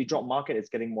job market is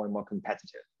getting more and more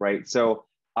competitive, right? So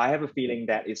I have a feeling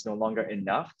that it's no longer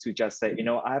enough to just say, you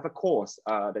know, I have a course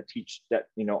that teach that,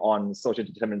 you know, on social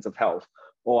determinants of health,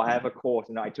 or I have a course,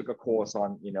 you know, I took a course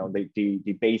on, you know, the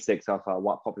basics of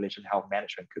what population health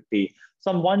management could be.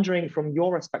 So I'm wondering, from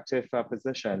your respective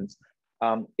positions,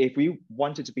 if we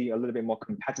wanted to be a little bit more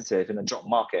competitive in the job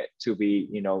market, to be,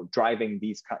 you know, driving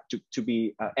these, to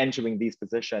be entering these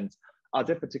positions, are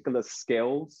there particular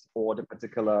skills or the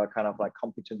particular kind of like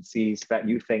competencies that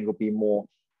you think will be more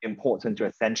important to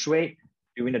accentuate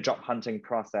during the job hunting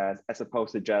process, as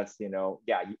opposed to just, you know,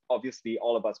 yeah, obviously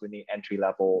all of us would need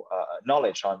entry-level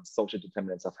knowledge on social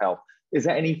determinants of health. Is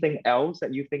there anything else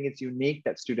that you think is unique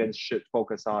that students should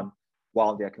focus on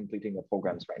while they're completing the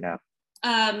programs right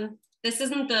now? This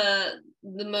isn't the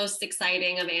most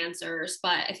exciting of answers,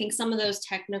 but I think some of those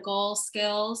technical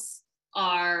skills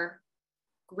are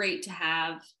great to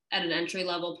have at an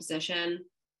entry-level position.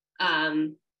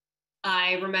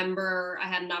 I remember I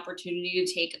had an opportunity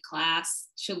to take a class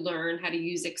to learn how to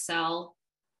use Excel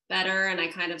better, and I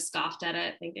kind of scoffed at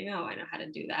it, thinking, oh, I know how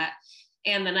to do that.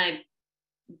 And then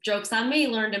jokes on me,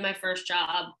 learned in my first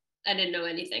job, I didn't know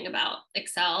anything about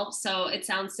Excel. So it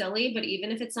sounds silly, but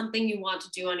even if it's something you want to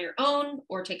do on your own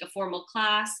or take a formal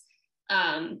class,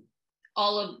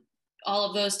 all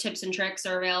of those tips and tricks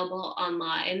are available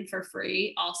online for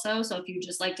free also. So if you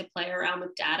just like to play around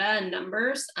with data and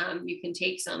numbers, you can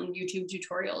take some YouTube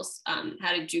tutorials,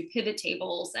 how to do pivot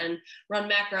tables and run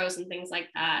macros and things like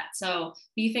that. So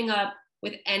beefing up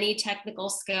with any technical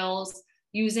skills,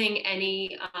 using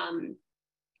any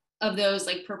of those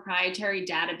like proprietary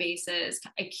databases,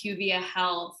 IQVIA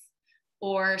Health,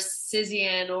 or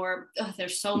Cision, or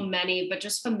there's so many, but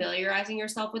just familiarizing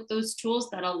yourself with those tools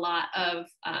that a lot of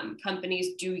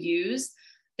companies do use.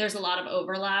 There's a lot of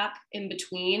overlap in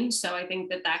between. So I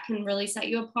think that that can really set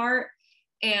you apart.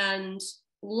 And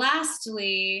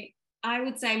lastly, I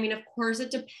would say, I mean, of course,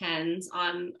 it depends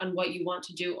on what you want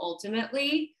to do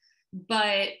ultimately,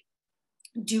 but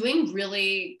doing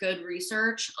really good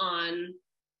research on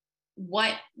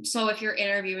so if you're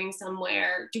interviewing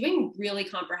somewhere, doing really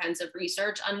comprehensive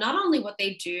research on not only what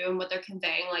they do and what they're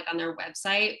conveying like on their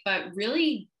website, but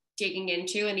really digging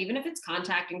into, and even if it's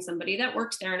contacting somebody that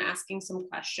works there and asking some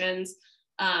questions,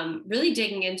 really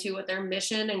digging into what their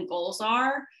mission and goals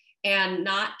are, and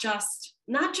not just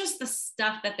the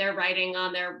stuff that they're writing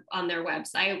on their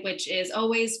website, which is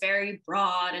always very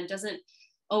broad and doesn't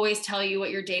always tell you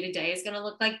what your day-to-day is going to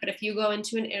look like. But if you go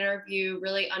into an interview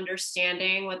really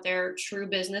understanding what their true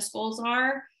business goals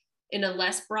are in a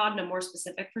less broad and a more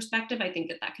specific perspective, I think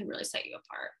that that can really set you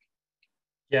apart.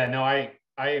 Yeah, no, I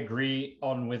agree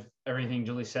on with everything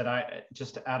Julie said. I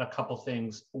just to add a couple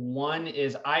things. One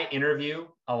is I interview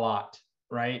a lot,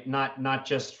 right? Not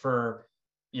just for,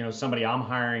 somebody I'm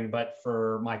hiring, but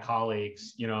for my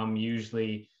colleagues. I'm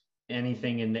usually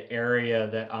anything in the area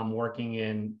that I'm working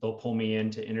in, they'll pull me in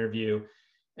to interview.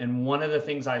 And one of the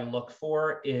things I look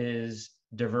for is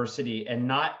diversity,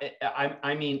 and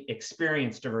I mean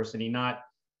experience diversity, not,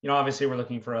 obviously we're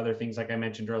looking for other things like I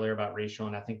mentioned earlier about racial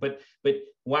and ethnic, but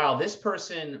wow, this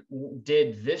person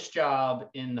did this job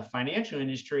in the financial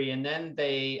industry, and then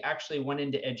they actually went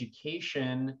into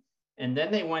education, and then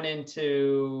they went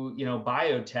into,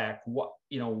 biotech.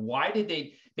 Why did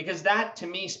they? Because that to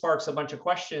me sparks a bunch of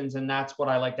questions, and that's what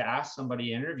I like to ask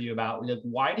somebody in interview about. Like,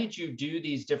 why did you do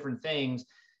these different things?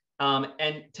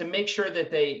 And to make sure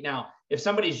that now, if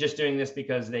somebody's just doing this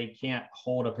because they can't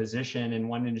hold a position in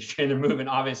one industry and they're moving,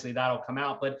 obviously that'll come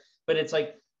out. But it's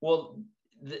like, well,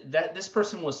 that this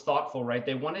person was thoughtful, right?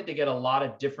 They wanted to get a lot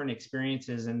of different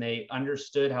experiences, and they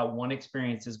understood how one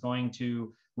experience is going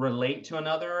to relate to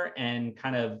another and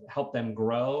kind of help them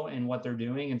grow in what they're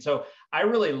doing. And so I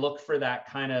really look for that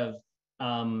kind of,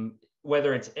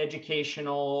 whether it's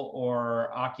educational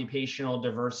or occupational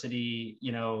diversity,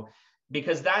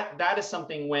 because that is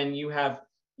something when you have,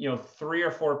 3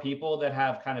 or 4 people that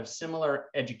have kind of similar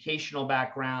educational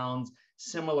backgrounds,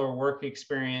 similar work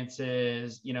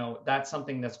experiences, that's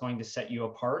something that's going to set you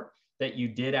apart, that you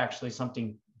did actually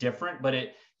something different, but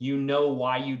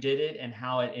why you did it and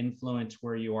how it influenced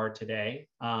where you are today.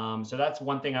 So that's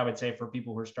one thing I would say for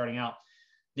people who are starting out.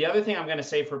 The other thing I'm going to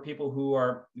say for people who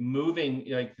are moving,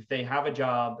 like if they have a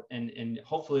job, and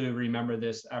hopefully you remember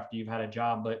this after you've had a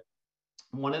job, but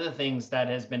one of the things that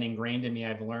has been ingrained in me,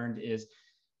 I've learned, is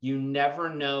you never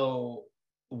know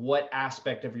what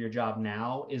aspect of your job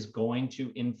now is going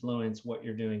to influence what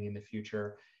you're doing in the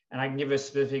future. And I can give a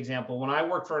specific example. When I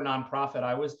worked for a nonprofit,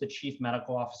 I was the chief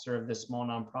medical officer of this small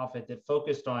nonprofit that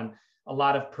focused on a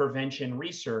lot of prevention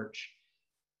research.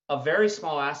 A very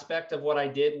small aspect of what I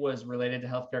did was related to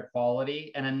healthcare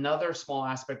quality. And another small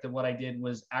aspect of what I did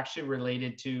was actually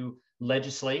related to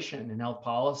legislation and health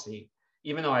policy.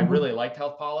 Even though I really liked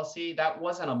health policy, that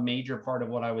wasn't a major part of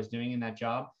what I was doing in that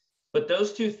job. But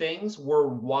those two things were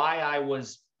why I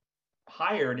was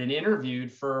hired and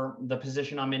interviewed for the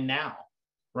position I'm in now,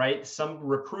 right? Some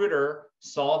recruiter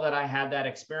saw that I had that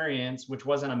experience, which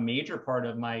wasn't a major part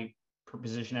of my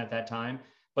position at that time,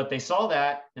 but they saw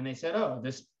that and they said, oh,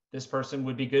 this person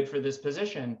would be good for this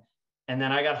position. And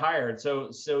then I got hired.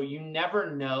 So you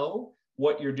never know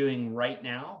what you're doing right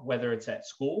now, whether it's at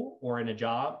school or in a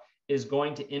job, is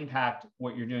going to impact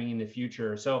what you're doing in the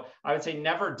future. So I would say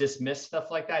never dismiss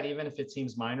stuff like that, even if it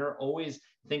seems minor. Always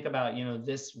think about,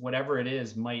 this, whatever it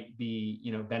is, might be,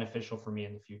 beneficial for me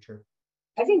in the future.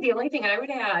 I think the only thing I would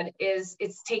add is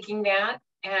it's taking that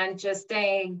and just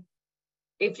saying,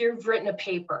 if you've written a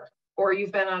paper, or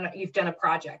you've done a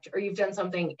project, or you've done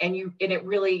something and it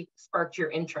really sparked your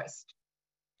interest,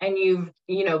 and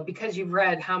because you've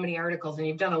read how many articles and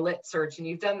you've done a lit search and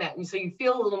you've done that, and so you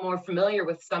feel a little more familiar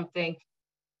with something,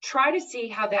 try to see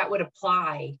how that would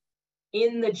apply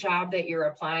in the job that you're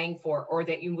applying for or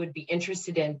that you would be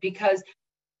interested in, because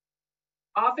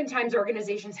oftentimes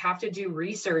organizations have to do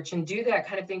research and do that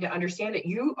kind of thing to understand it.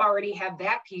 You already have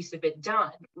that piece of it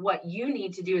done. What you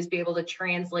need to do is be able to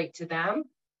translate to them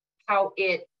how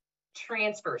it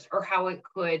transfers or how it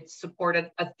could support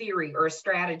a theory or a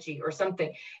strategy or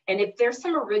something. And if there's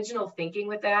some original thinking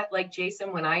with that, like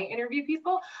Jason, when I interview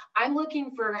people, I'm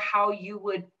looking for how you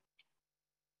would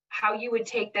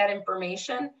take that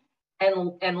information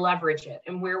and leverage it,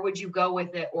 and where would you go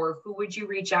with it, or who would you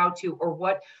reach out to,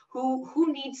 or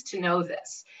who needs to know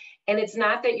this. And it's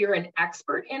not that you're an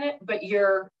expert in it, but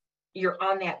you're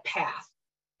on that path.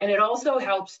 And it also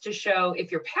helps to show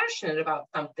if you're passionate about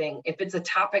something, if it's a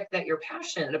topic that you're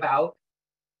passionate about,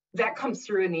 that comes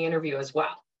through in the interview as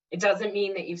well. It doesn't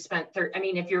mean that you've spent,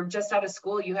 if you're just out of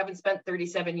school, you haven't spent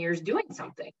 37 years doing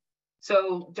something.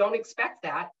 So don't expect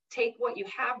that. Take what you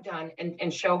have done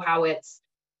and show how it's,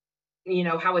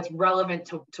 how it's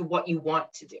relevant to what you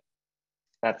want to do.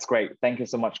 That's great. Thank you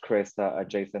so much, Chris,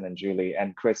 Jason, and Julie.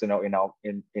 And Chris, in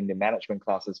the management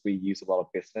classes, we use a lot of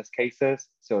business cases.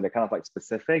 So they're kind of like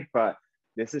specific, but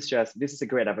this is a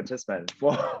great advertisement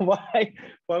for why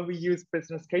we use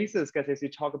business cases. Because as you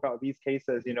talk about these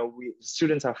cases,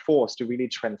 students are forced to really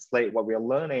translate what we are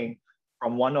learning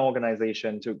from one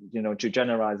organization to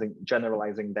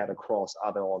generalizing that across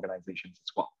other organizations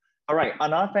as well. All right,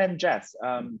 Anaf and Jess,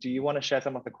 do you want to share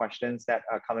some of the questions that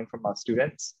are coming from our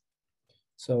students?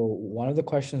 So one of the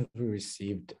questions we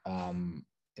received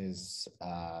is,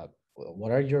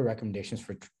 what are your recommendations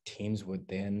for teams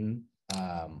within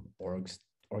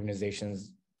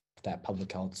organizations that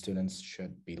public health students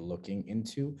should be looking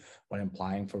into when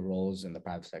applying for roles in the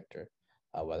private sector,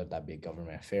 whether that be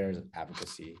government affairs,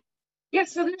 advocacy? Yeah,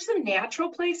 so there's some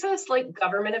natural places like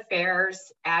government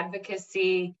affairs,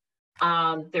 advocacy,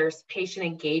 there's patient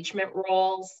engagement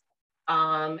roles.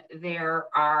 There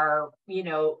are,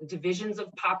 divisions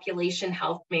of population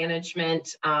health management.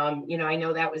 I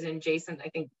know that was in Jason, I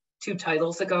think 2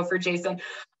 titles ago for Jason.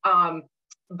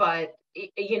 But,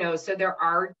 so there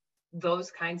are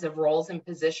those kinds of roles and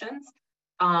positions.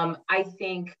 I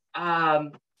think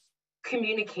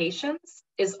communications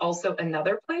is also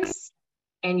another place.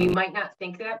 And you might not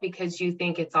think that because you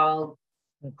think it's all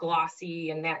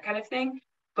glossy and that kind of thing.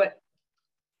 But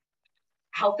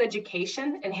health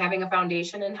education and having a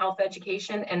foundation in health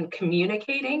education and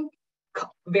communicating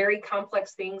very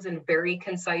complex things in very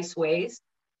concise ways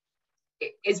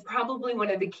is probably one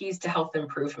of the keys to health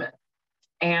improvement.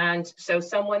 And so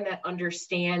someone that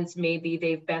understands, maybe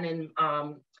they've been in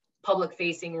public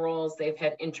facing roles, they've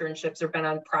had internships or been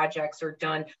on projects or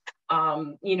done,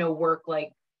 work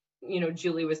like,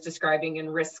 Julie was describing in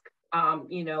risk,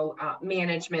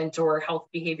 management or health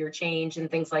behavior change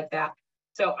and things like that.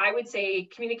 So I would say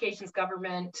communications,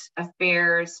 government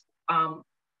affairs,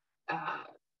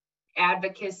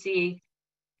 advocacy,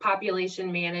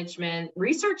 population management,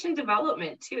 research and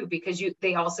development too, because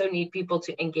they also need people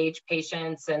to engage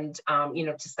patients and,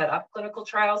 to set up clinical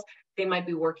trials. They might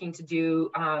be working to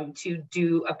do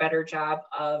a better job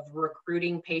of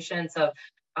recruiting patients, of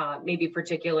maybe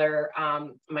particular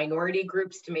minority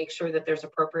groups, to make sure that there's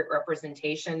appropriate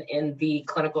representation in the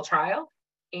clinical trial.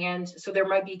 And so there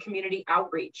might be community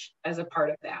outreach as a part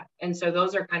of that. And so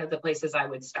those are kind of the places I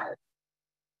would start.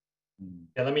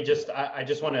 Yeah, let me I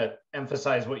just want to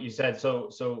emphasize what you said. So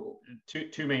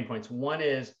two main points. One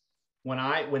is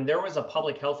when there was a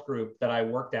public health group that I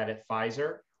worked at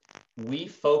Pfizer, we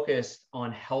focused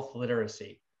on health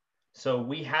literacy. So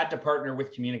we had to partner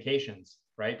with communications,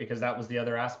 right? Because that was the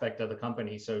other aspect of the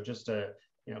company. So just to,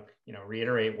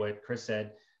 reiterate what Chris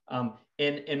said,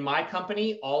 in my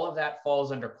company, all of that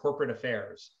falls under corporate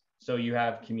affairs. So you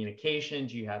have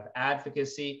communications, you have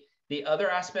advocacy. The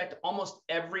other aspect, almost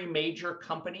every major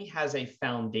company has a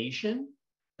foundation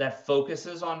that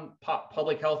focuses on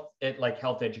public health, like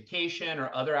health education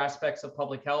or other aspects of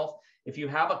public health. If you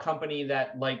have a company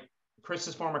that, like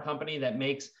Chris's former company, that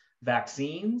makes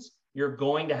vaccines, you're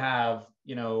going to have,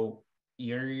 you're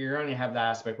going to have that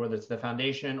aspect, whether it's the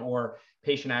foundation or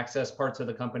patient access parts of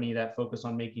the company that focus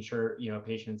on making sure,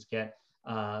 patients get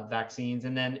vaccines.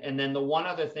 And then the one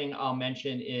other thing I'll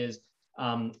mention is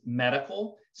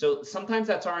medical. So sometimes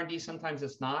that's R&D, sometimes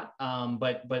it's not,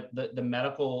 but the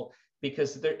medical,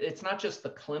 because it's not just the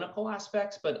clinical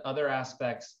aspects, but other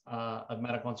aspects of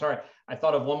medical. And sorry, I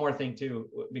thought of one more thing too,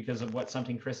 because of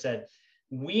something Chris said.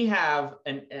 We have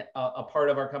a part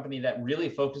of our company that really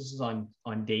focuses on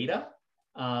data,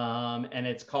 and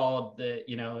it's called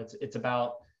it's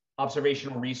about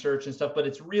observational research and stuff, but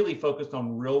it's really focused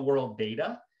on real world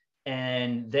data.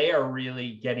 And they are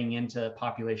really getting into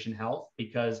population health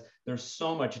because there's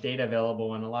so much data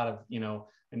available, and a lot of, I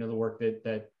know the work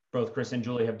that both Chris and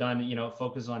Julie have done,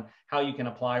 focus on how you can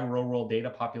apply real world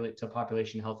data to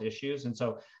population health issues. And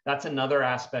so that's another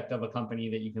aspect of a company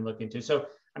that you can look into. So,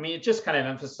 it just kind of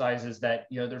emphasizes that,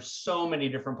 there's so many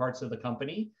different parts of the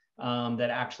company that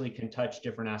actually can touch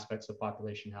different aspects of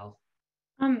population health.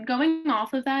 Going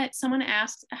off of that, someone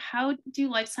asked, how do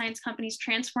life science companies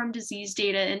transform disease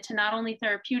data into not only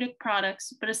therapeutic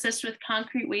products, but assist with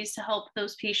concrete ways to help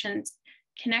those patients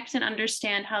connect and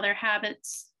understand how their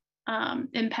habits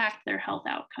impact their health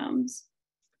outcomes?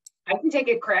 I can take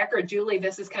a crack, or Julie,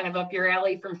 this is kind of up your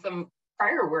alley from some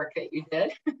prior work that you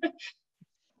did.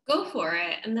 Go for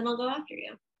it, and then I'll go after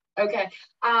you. Okay.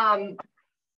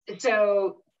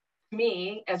 So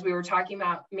me, as we were talking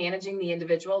about managing the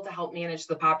individual to help manage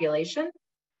the population,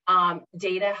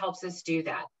 data helps us do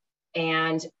that.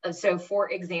 And so,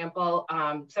 for example,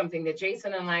 something that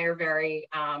Jason and I are very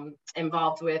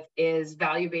involved with is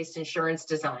value-based insurance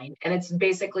design. And it's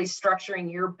basically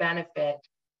structuring your benefit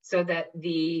so that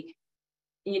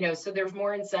so there's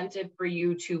more incentive for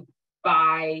you to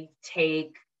buy,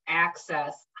 take,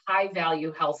 access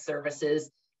high-value health services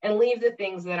and leave the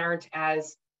things that aren't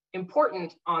as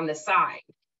important on the side.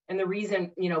 And the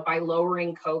reason, by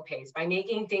lowering copays, by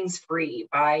making things free,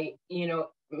 by,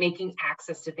 making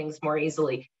access to things more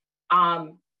easily.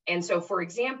 And so, for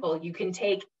example, you can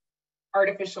take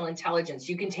artificial intelligence,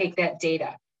 you can take that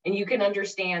data, and you can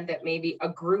understand that maybe a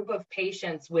group of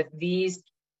patients with these,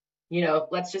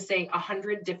 let's just say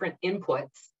 100 different inputs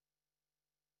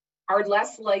are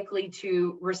less likely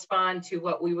to respond to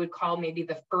what we would call maybe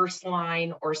the first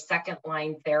line or second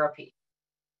line therapy.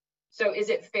 So is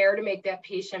it fair to make that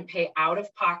patient pay out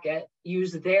of pocket,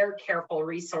 use their careful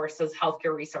resources,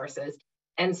 healthcare resources,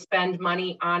 and spend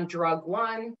money on drug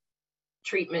 1,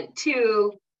 treatment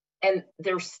 2, and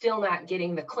they're still not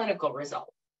getting the clinical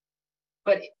result?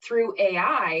 But through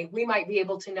AI, we might be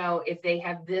able to know if they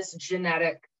have this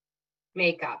genetic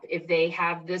makeup, if they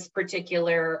have this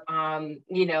particular,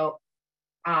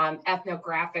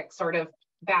 ethnographic sort of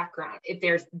background, if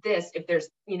there's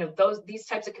these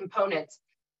types of components,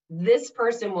 this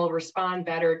person will respond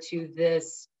better to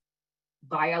this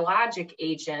biologic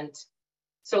agent.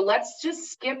 So let's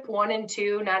just skip 1 and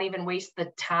 2, not even waste the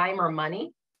time or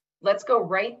money. Let's go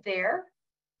right there.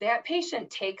 That patient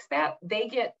takes that, they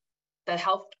get the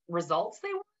health results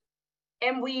they want,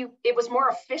 and it was more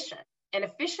efficient. And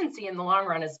efficiency in the long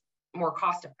run is more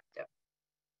cost effective,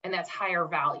 and that's higher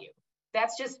value.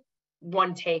 That's just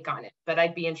one take on it, but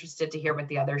I'd be interested to hear what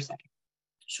the others say.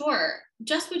 Sure.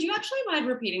 Jess, would you actually mind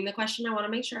repeating the question? I want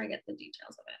to make sure I get the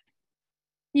details of it.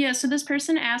 Yeah, so this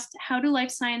person asked, how do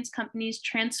life science companies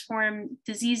transform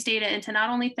disease data into not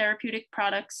only therapeutic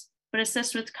products, but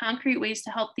assist with concrete ways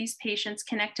to help these patients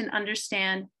connect and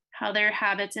understand how their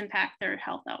habits impact their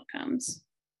health outcomes?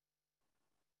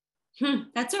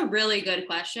 That's a really good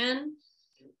question.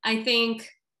 I think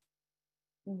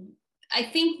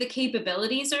the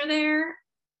capabilities are there.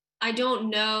 I don't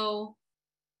know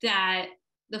that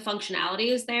the functionality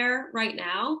is there right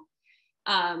now.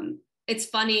 It's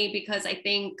funny because I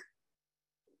think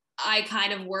I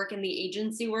kind of work in the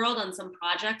agency world on some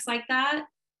projects like that.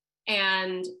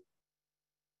 And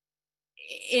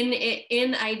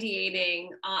in ideating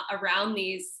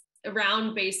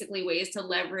around basically ways to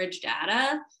leverage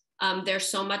data, there's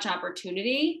so much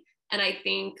opportunity. And I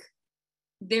think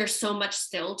there's so much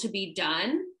still to be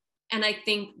done. And I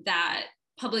think that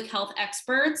public health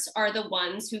experts are the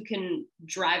ones who can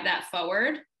drive that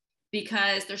forward,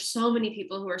 because there's so many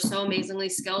people who are so amazingly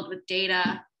skilled with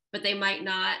data, but they might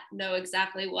not know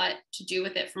exactly what to do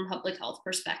with it from a public health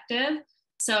perspective.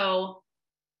 So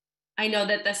I know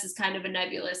that this is kind of a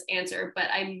nebulous answer, but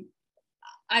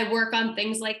I work on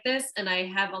things like this, and I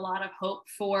have a lot of hope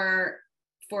for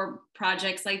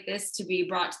projects like this to be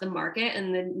brought to the market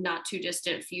in the not too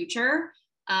distant future.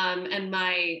 And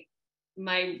my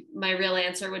real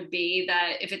answer would be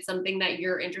that if it's something that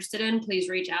you're interested in, please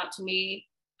reach out to me.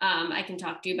 I can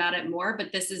talk to you about it more,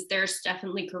 but there's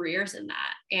definitely careers in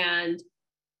that, and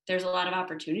there's a lot of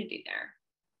opportunity there.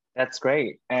 That's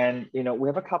great. And, we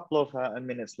have a couple of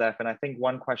minutes left. And I think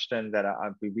one question that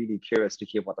I'd be really curious to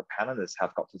hear what the panelists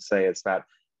have got to say is that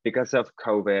because of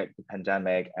COVID, the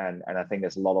pandemic, and I think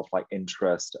there's a lot of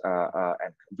interest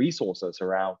and resources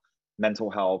around mental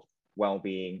health,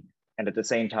 well-being, and at the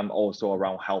same time also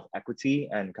around health equity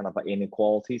and kind of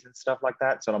inequalities and stuff like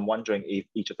that. So I'm wondering if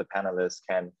each of the panelists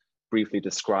can briefly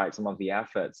describe some of the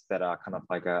efforts that are kind of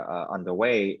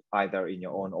underway, either in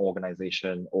your own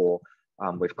organization or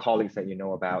with colleagues that you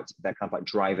know about, that kind of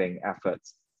driving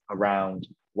efforts around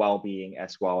well-being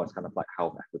as well as kind of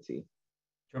health equity.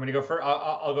 Do you want me to go first?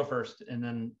 I'll go first and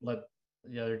then let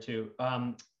the other two.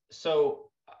 So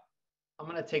I'm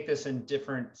going to take this in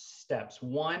different steps.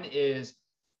 One is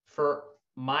for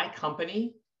my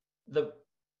company,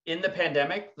 in the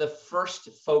pandemic, the first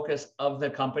focus of the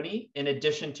company, in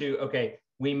addition to, okay,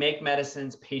 we make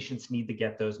medicines, patients need to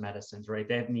get those medicines, right?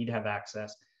 They need to have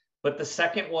access. But the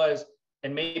second was,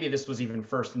 and maybe this was even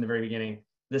first in the very beginning,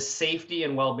 the safety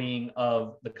and well-being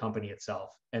of the company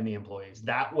itself and the employees.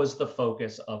 That was the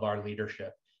focus of our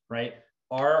leadership, right?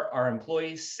 Are our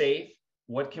employees safe?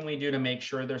 What can we do to make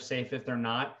sure they're safe if they're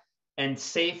not? and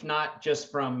safe not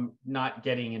just from not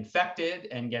getting infected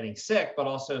and getting sick, but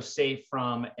also safe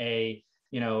from a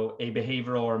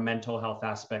behavioral or mental health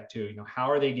aspect too. How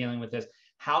are they dealing with this?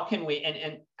 How can we,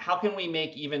 and how can we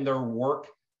make even their work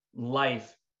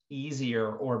life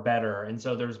easier or better? And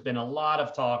so there's been a lot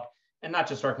of talk, and not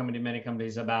just our company, many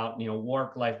companies, about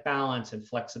work-life balance and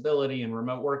flexibility and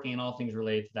remote working and all things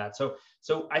related to that.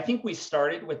 So I think we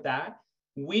started with that.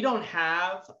 We don't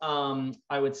have,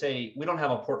 I would say, we don't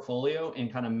have a portfolio in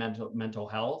kind of mental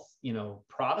health,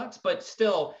 products, but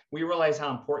still we realize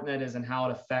how important that is and how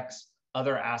it affects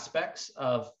other aspects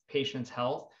of patients'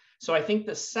 health. So I think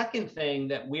the second thing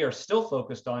that we are still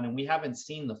focused on, and we haven't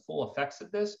seen the full effects of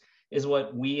this, is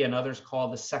what we and others call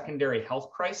the secondary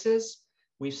health crisis.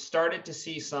 We've started to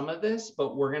see some of this,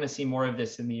 but we're going to see more of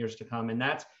this in the years to come. And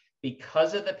that's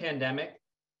because of the pandemic.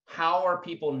 How are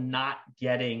people not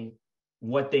getting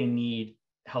what they need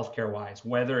healthcare wise,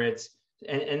 whether it's,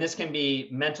 and this can be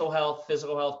mental health,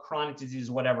 physical health, chronic disease,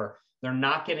 whatever. They're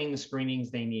not getting the screenings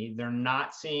they need. They're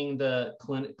not seeing the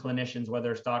clinicians,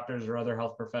 whether it's doctors or other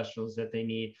health professionals, that they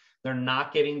need. They're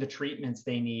not getting the treatments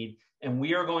they need. And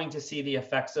we are going to see the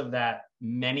effects of that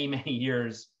many, many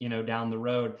years, down the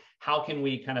road. How can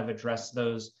we kind of address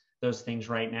those things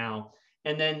right now?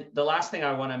 And then the last thing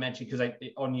I want to mention, because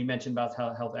you mentioned about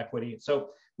health equity. So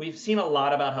we've seen a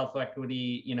lot about health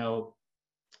equity,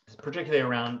 particularly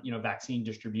around, vaccine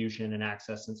distribution and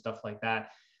access and stuff like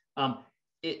that.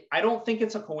 I don't think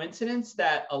it's a coincidence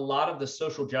that a lot of the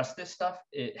social justice stuff,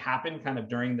 it happened kind of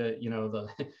during the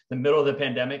middle of the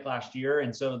pandemic last year.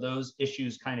 And so those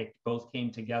issues kind of both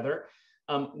came together.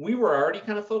 We were already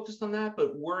kind of focused on that,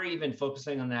 but we're even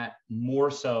focusing on that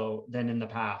more so than in the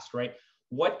past, right?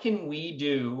 What can we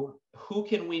do? Who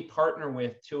can we partner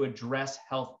with to address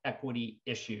health equity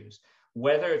issues,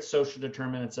 whether it's social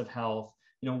determinants of health,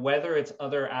 whether it's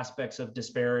other aspects of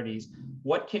disparities?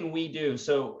 What can we do?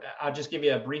 So I'll just give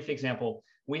you a brief example.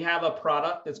 We have a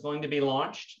product that's going to be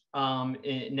launched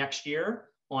next year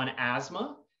on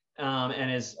asthma.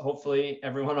 And as hopefully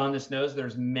everyone on this knows,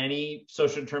 there's many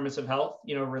social determinants of health,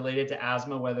 related to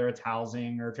asthma, whether it's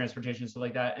housing or transportation, stuff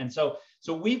like that. And so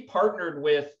we've partnered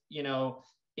with,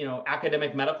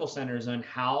 academic medical centers on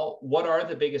what are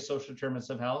the biggest social determinants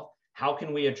of health? How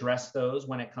can we address those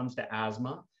when it comes to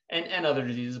asthma and other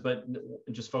diseases, but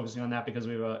just focusing on that because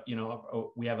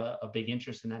we have a big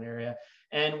interest in that area.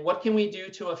 And what can we do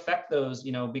to affect those,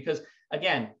 because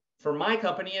again, for my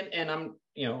company and I'm,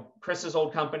 Chris's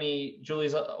old company,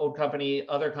 Julie's old company,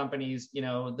 other companies,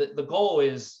 the goal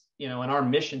is, and our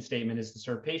mission statement is to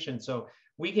serve patients. So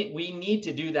we need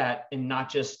to do that in not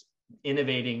just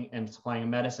innovating and supplying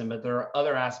medicine, but there are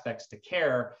other aspects to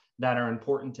care that are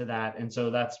important to that. And so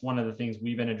that's one of the things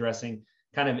we've been addressing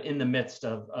kind of in the midst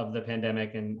of the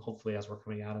pandemic and hopefully as we're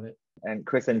coming out of it. And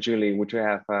Chris and Julie, would you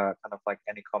have kind of like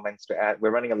any comments to add?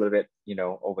 We're running a little bit,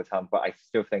 over time, but I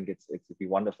still think it would be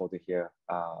wonderful to hear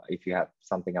if you have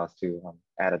something else to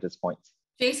add at this point.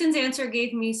 Jason's answer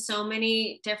gave me so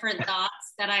many different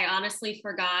thoughts that I honestly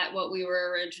forgot what we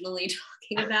were originally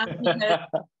talking about. Because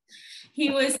he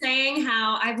was saying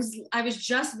how I was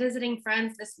just visiting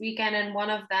friends this weekend, and one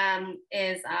of them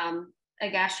is a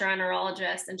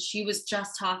gastroenterologist, and she was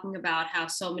just talking about how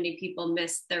so many people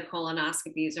missed their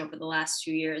colonoscopies over the last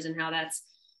 2 years, and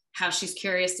how she's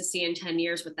curious to see in 10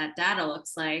 years what that data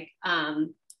looks like.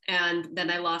 And then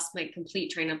I lost my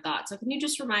complete train of thought. So can you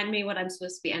just remind me what I'm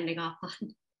supposed to be ending off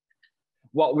on?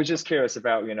 Well, we're just curious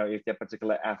about, if there are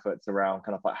particular efforts around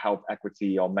kind of like health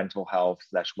equity or mental health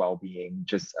 / well-being,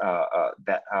 just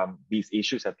that these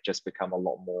issues have just become a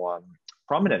lot more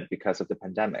prominent because of the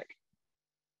pandemic.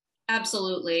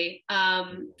 Absolutely.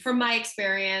 From my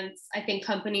experience, I think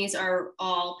companies are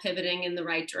all pivoting in the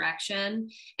right direction.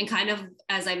 And kind of,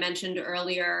 as I mentioned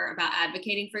earlier about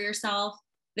advocating for yourself,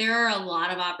 there are a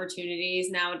lot of opportunities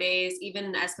nowadays,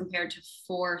 even as compared to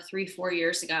 4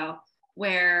 years ago,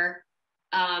 where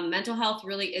mental health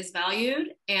really is valued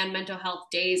and mental health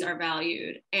days are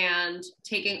valued, and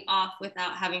taking off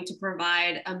without having to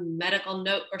provide a medical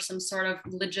note or some sort of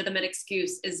legitimate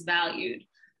excuse is valued.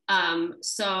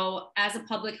 So as a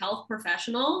public health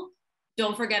professional,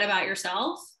 don't forget about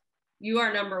yourself. You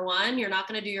are number one. You're not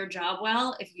going to do your job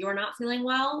well if you're not feeling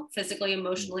well, physically,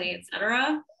 emotionally,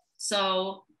 etc.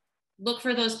 So look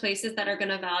for those places that are going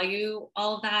to value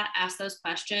all of that, ask those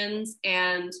questions.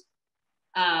 And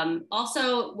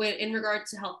also in regards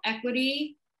to health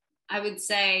equity, I would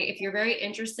say if you're very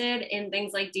interested in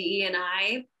things like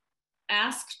DE&I,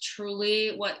 ask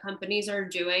truly what companies are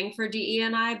doing for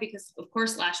DE&I, because of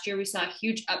course last year we saw a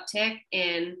huge uptick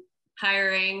in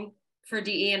hiring for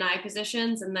DE&I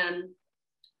positions, and then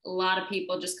a lot of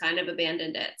people just kind of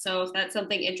abandoned it. So if that's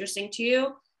something interesting to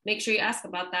you, make sure you ask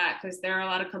about that, because there are a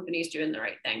lot of companies doing the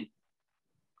right thing.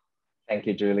 Thank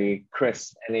you, Julie.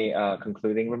 Chris, any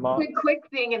concluding remarks? Quick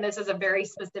thing, and this is a very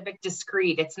specific,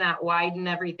 discrete, it's not wide and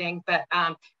everything, but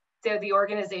so the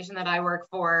organization that I work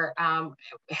for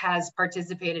has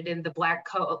participated in the Black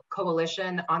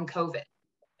Coalition on COVID.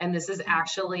 And this is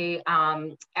actually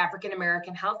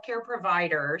African-American healthcare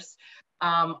providers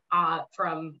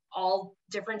from all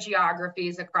different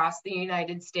geographies across the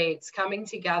United States coming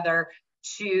together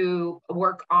to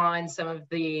work on some of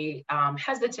the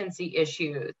hesitancy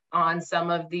issues, on some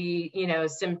of the,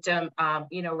 symptom,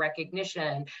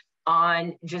 recognition,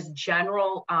 on just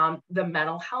general, the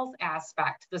mental health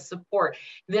aspect, the support.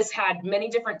 This had many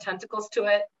different tentacles to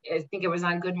it. I think it was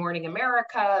on Good Morning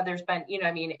America. There's been,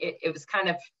 it was kind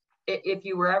of, if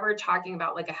you were ever talking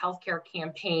about like a healthcare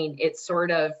campaign, it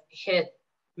sort of hit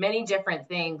many different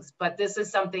things, but this is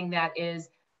something that is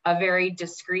a very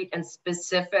discrete and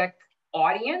specific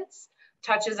audience,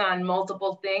 touches on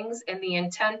multiple things, and the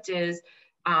intent is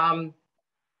to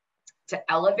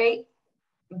elevate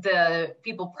the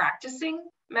people practicing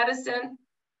medicine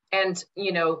and,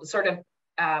 sort of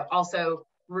also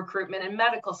recruitment in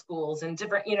medical schools and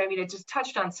different, it just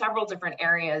touched on several different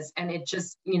areas. And it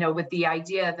just, with the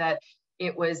idea that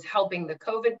it was helping the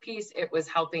COVID piece, it was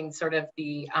helping sort of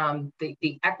the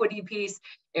equity piece,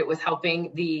 it was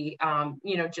helping the,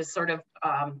 just sort of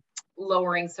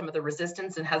lowering some of the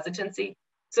resistance and hesitancy.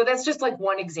 So that's just like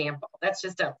one example. That's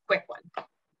just a quick one.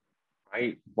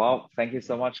 Right. Well, thank you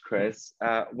so much, Chris.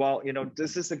 Well,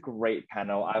 this is a great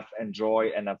panel. I've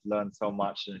enjoyed and I've learned so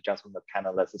much just from the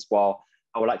panelists as well.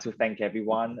 I would like to thank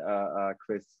everyone,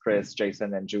 Chris,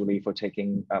 Jason, and Julie for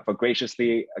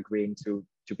graciously agreeing to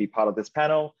be part of this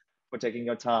panel, for taking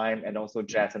your time, and also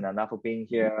Jess and Anna for being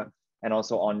here, and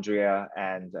also Andrea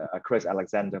and Chris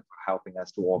Alexander for helping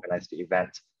us to organize the event.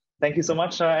 Thank you so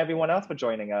much, everyone else, for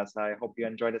joining us. I hope you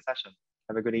enjoyed the session.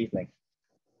 Have a good evening.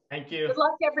 Thank you. Good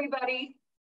luck, everybody.